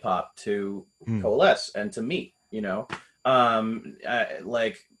in hip hop to coalesce and to meet, you know,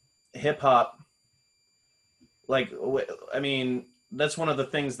 like hip hop, like, I mean, that's one of the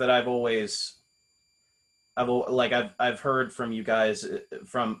things that I've heard from you guys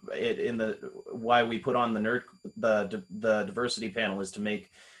from it in the why we put on the diversity panel is to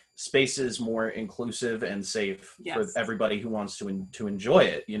make spaces more inclusive and safe for everybody who wants to enjoy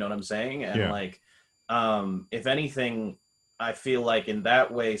it. You know what I'm saying? And like, if anything, I feel like in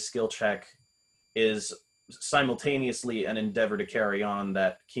that way, Skill Check is simultaneously an endeavor to carry on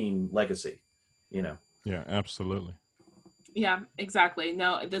that Keen legacy. You know? Yeah, absolutely. Yeah, exactly.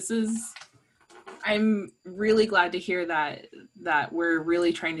 No, I'm really glad to hear that we're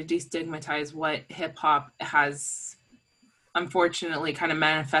really trying to destigmatize what hip hop has unfortunately kind of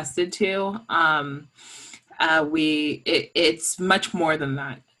manifested to. It's much more than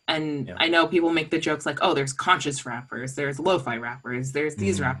that. And I know people make the jokes like, oh, there's conscious rappers, there's lo-fi rappers, there's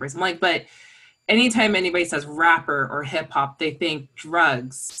these rappers. I'm like, but anytime anybody says rapper or hip hop, they think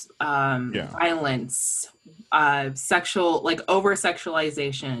drugs, violence, sexual, like over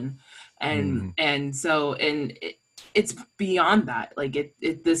sexualization. And so it's beyond that. Like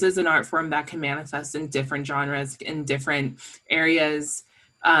this is an art form that can manifest in different genres, in different areas.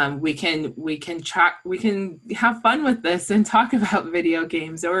 We can have fun with this and talk about video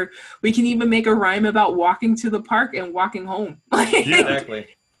games, or we can even make a rhyme about walking to the park and walking home. Exactly.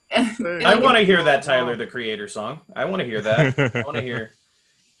 I want to hear that Tyler the Creator song. I want to hear that. I want to hear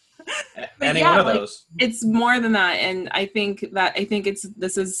any one of those. It's more than that, and I think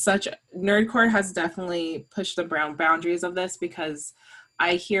this is such nerdcore has definitely pushed the boundaries of this, because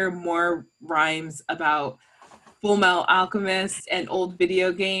I hear more rhymes about Full Metal Alchemist and old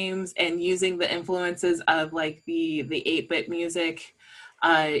video games and using the influences of like the 8-bit music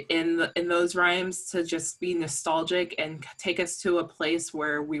in those rhymes to just be nostalgic and take us to a place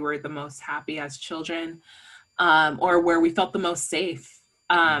where we were the most happy as children, or where we felt the most safe.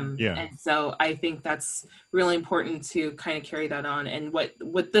 And so I think that's really important to kind of carry that on. And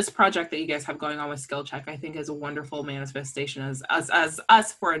what this project that you guys have going on with Skill Check, I think is a wonderful manifestation as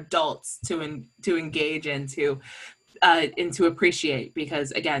us for adults to engage and to appreciate,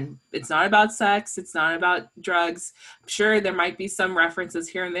 because again, it's not about sex, it's not about drugs. Sure, there might be some references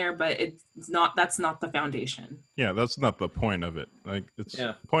here and there, but that's not the foundation. Yeah, that's not the point of it. Like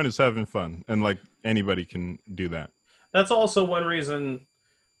the point is having fun, and like anybody can do that. That's also one reason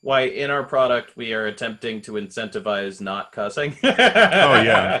why in our product we are attempting to incentivize not cussing. Oh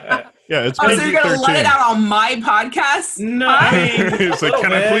yeah. Yeah, it's so you're gonna let it out on my podcast? No, I mean, it's like,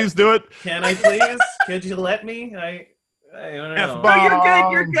 can I please do it? Can I please? Could you let me? I don't know.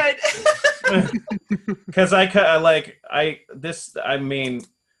 Oh, you're good. Because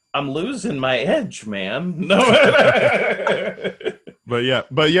I'm losing my edge, man. No. But yeah,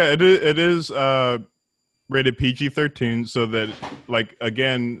 it is rated PG-13, so that like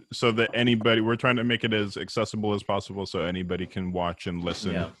again, so that we're trying to make it as accessible as possible, so anybody can watch and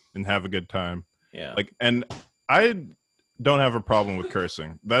listen and have a good time. Yeah. Like, and I don't have a problem with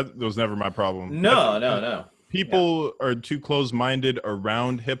cursing. That was never my problem. No. People are too close-minded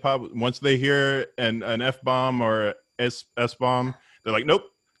around hip hop. Once they hear an F-bomb or S-bomb, they're like, nope,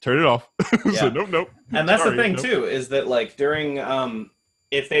 turn it off. So, nope. And that's Sorry, the thing nope. too, is that like during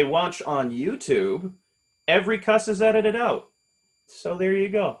if they watch on YouTube, every cuss is edited out. So there you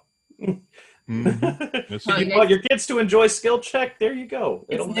go. Yes, You want your kids to enjoy Skill Check? There you go.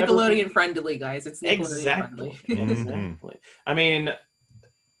 It's It'll never be- Nickelodeon friendly, guys. It's Nickelodeon friendly. Exactly. I mean,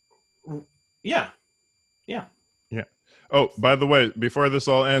 yeah. Oh, by the way, before this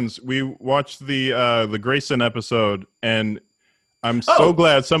all ends, we watched the Grayson episode, and I'm so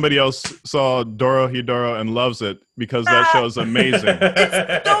glad somebody else saw Dorohedoro and loves it, because that show is amazing.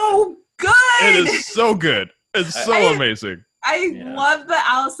 So good. It is so good. It's so amazing. I love the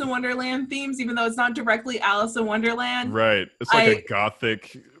Alice in Wonderland themes, even though it's not directly Alice in Wonderland. Right. It's like a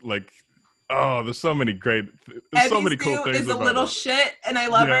gothic, like, oh, there's so many great, there's so many cool things is a about little it. shit, and I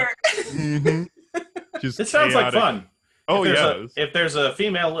love her. Mm-hmm. It sounds like fun. Oh If there's a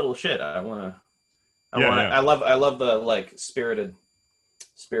female little shit, I love the like spirited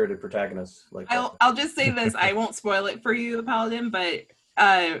protagonist. Like I'll just say this. I won't spoil it for you, the Paladin, but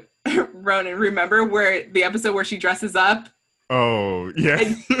Ronan, remember where the episode where she dresses up? Oh yeah,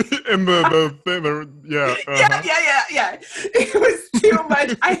 in the yeah. Uh-huh. Yeah. It was too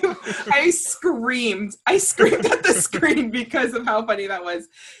much. I screamed at the screen because of how funny that was.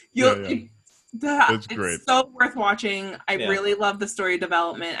 It's great. It's so worth watching. I really love the story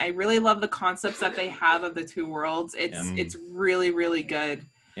development. I really love the concepts that they have of the two worlds. It's really, really good.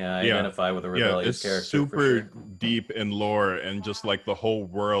 Yeah, I identify with the rebellious character. It's super deep in lore, and just like the whole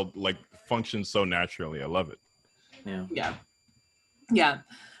world like functions so naturally. I love it. Yeah.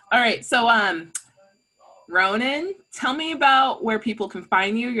 All right. So Ronan, tell me about where people can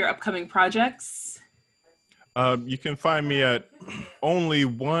find you, your upcoming projects. You can find me at Only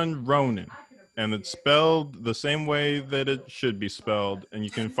One Ronan, and it's spelled the same way that it should be spelled. And you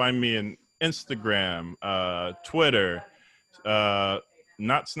can find me in Instagram, Twitter,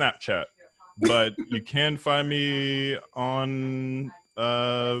 not Snapchat, but you can find me on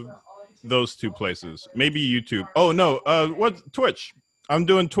those two places. Maybe YouTube. Oh no, Twitch? I'm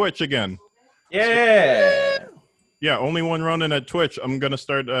doing Twitch again. Yeah. Yeah, Only One Ronan at Twitch. I'm gonna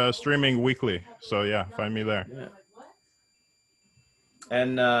start streaming weekly. So yeah, find me there. Yeah.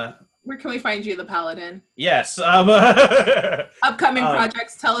 And where can we find you, the Paladin? Yes. Upcoming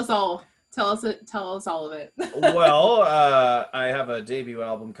projects. Tell us all. Tell us all of it. Well, I have a debut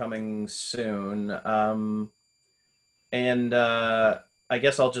album coming soon. And I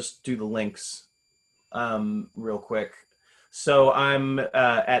guess I'll just do the links real quick. So I'm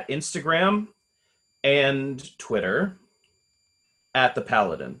at Instagram and Twitter at the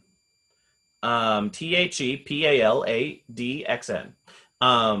Paladin. ThePaladXN.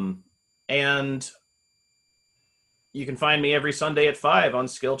 And you can find me every Sunday at 5 on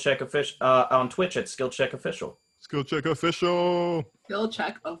Skill Check on Twitch at Skill Check Official. Skill Check Official. Skill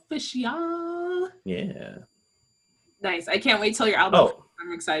Check Official. Yeah. Nice. I can't wait till your album. Oh.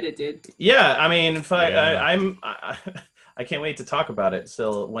 I'm excited, dude. Yeah, I mean, I can't wait to talk about it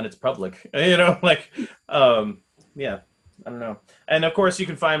still when it's public. Yeah, I don't know. And of course, you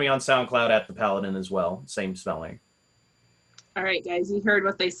can find me on SoundCloud at the Paladin as well, same spelling. All right, guys, you heard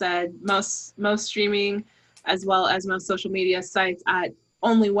what they said. Most streaming, as well as most social media sites at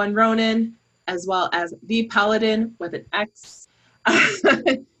Only One Ronan, as well as the Paladin with an X.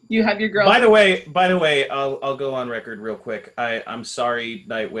 You have your girl. By the way, I'll go on record real quick. I'm sorry,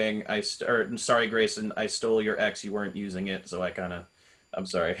 Nightwing. I'm sorry, Grayson. I stole your X. You weren't using it, so I'm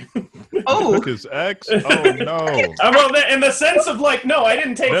sorry. Oh, took his X. Oh no. Well, in the sense of like, no, I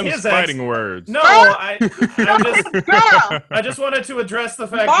didn't take his fighting X. Words. No, I just wanted to address the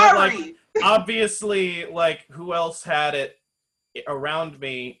fact that like, obviously, like, who else had it around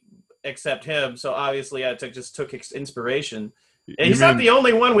me except him? So obviously, I just took inspiration. He's not the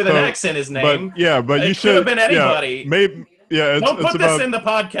only one with an X in his name. But you should have been anybody. Don't put this in the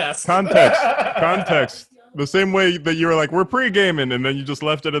podcast. Context. The same way that you were like, we're pre-gaming, and then you just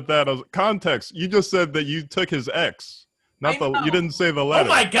left it at that. Context. You just said that you took his X. You didn't say the letter.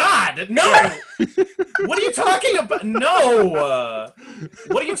 Oh my God! No. What are you talking about? No.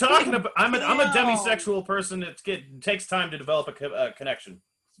 What are you talking about? I'm a demisexual person. It takes time to develop a connection.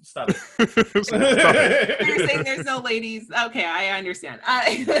 Stop it. You're saying there's no ladies. Okay, I understand.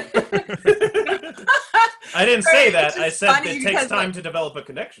 I didn't say that. I said it takes time to develop a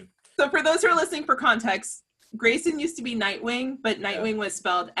connection. So for those who are listening for context, Grayson used to be Nightwing, but Nightwing was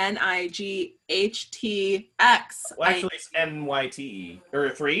spelled Nightx. Well, actually, it's Nyte or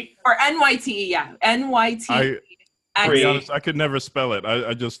 3 or Nyte. Yeah, Nyte. To be Three. honest, I could never spell it.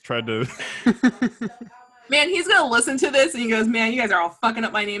 I just tried to. Man, he's gonna listen to this and he goes, "Man, you guys are all fucking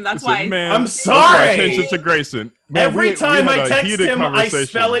up my name." That's why. Man, I'm that's why I sorry. changed it to Grayson. Man, Every time had I a text heated him, I conversation.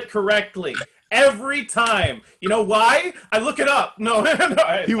 spell it correctly. Every time. You know why? I look it up. No,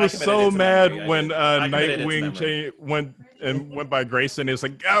 He was so mad when I committed it to Nightwing went by Grayson. It's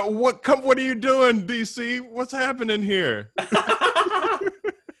like, what are you doing, DC? What's happening here? It's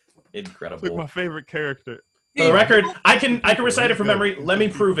Incredible. like my favorite character. For the record, I can recite it from memory. Let me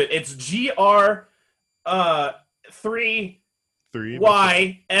prove it. It's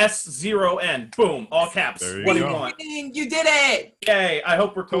GR3YS0N. Boom, all caps. There you What do you go. want? You did it. Yay! I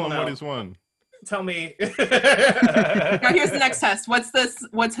hope we're Tell cool him now. what he's won. Tell me. Now here's the next test.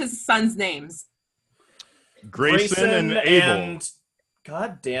 What's his son's names? Grayson and Abel.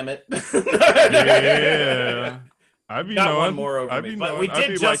 God damn it. Yeah. I be Got knowing. one more over I me, be but knowing. we I did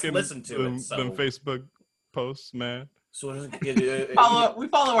be just liking listen to them, it, so- them Facebook posts, man. So We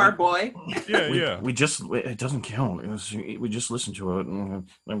follow our boy. Yeah. We just it doesn't count. We just listened to it. I'm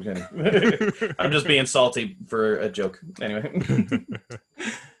kidding. I'm just being salty for a joke. Anyway,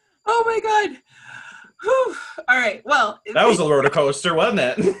 Oh my god. Whew. All right. Well, that was a roller coaster, wasn't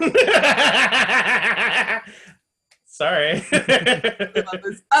it? Sorry.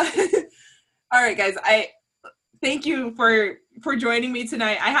 All right, guys. I thank you for joining me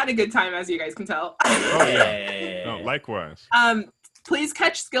tonight. I had a good time, as you guys can tell. Oh yeah. No, likewise. Please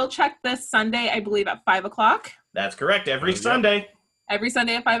catch Skill Check this Sunday, I believe, at 5:00. That's correct. Every Yep. Sunday. Every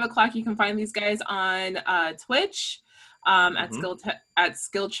Sunday at 5:00. You can find these guys on Twitch at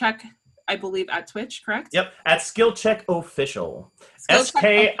Skill Check, I believe, at Twitch. Correct? Yep. At Skill Check Official. Skill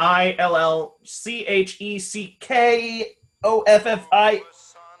Check-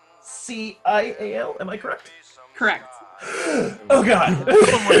 SKILLCHECKOFFICIAL. Am I correct? Correct. Oh God.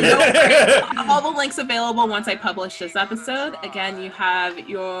 All the links available once I publish this episode. Again, you have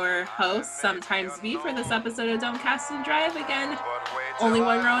your host, Sometimes V, for this episode of Don't Cast and Drive. Again, only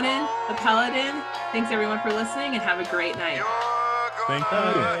one Ronin, the Paladin. Thanks everyone for listening and have a great night. Thank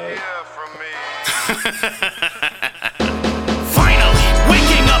you. Finally,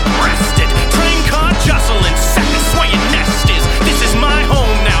 waking up rested. Train car jostling, second swaying nest is. This is my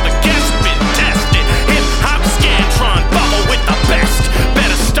home now, the guest's been tested. Hip hop Scantron, bubble with the best.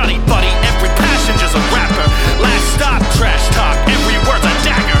 Better study, buddy, every passenger's a rapper. Last stop, trash talk, every word's a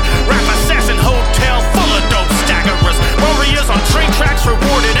dagger. Rap assassin hotel full of dope staggerers. Warriors on train tracks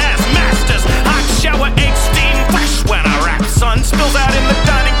rewarded as masters. Hot shower, egg steam, fresh when I rap, son. Spills out in the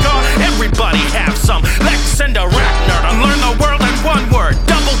dining car, everybody have some. Lex and a rap nerd, unlearn the world in one word.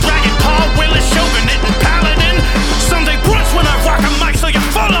 Double Dragon, Paul Willis, Shogunate, and Paladin. Sunday brunch when I rock a mic so you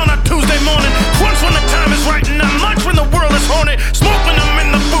fall on a Tuesday morning. Crunch when the time is right and I munch when the world is haunted. Smoke when I'm in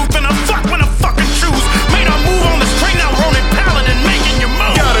the booth and I fuck when I fucking choose. Made a move on this train now, Ronin Paladin, making your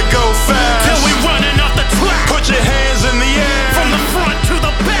move. Gotta go fast. Till we running off the track. Put your hands in the air. From the front to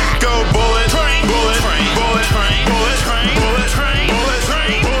the back. Go bullet. Train, Bullet. train, Bullet. train, Bullet. train, Bullet. train, Bullet.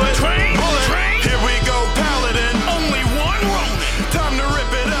 train, Bullet. train, Bullet. train. Here we go, Paladin. Only one Ronin. Time to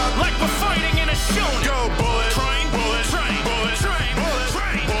rip it up. Like we're fighting in a shonen. Go bullet. Train, Bullet. train, Bullet. train, Bullet.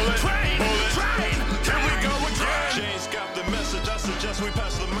 train, Bullet. train, Bullet. train. Here we go again. James got the message. I suggest we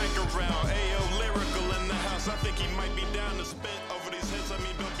pass the mic around. Ayo, lyrical in the house. I think he might be down to spit over these hits. I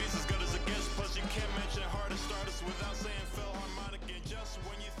mean, don't be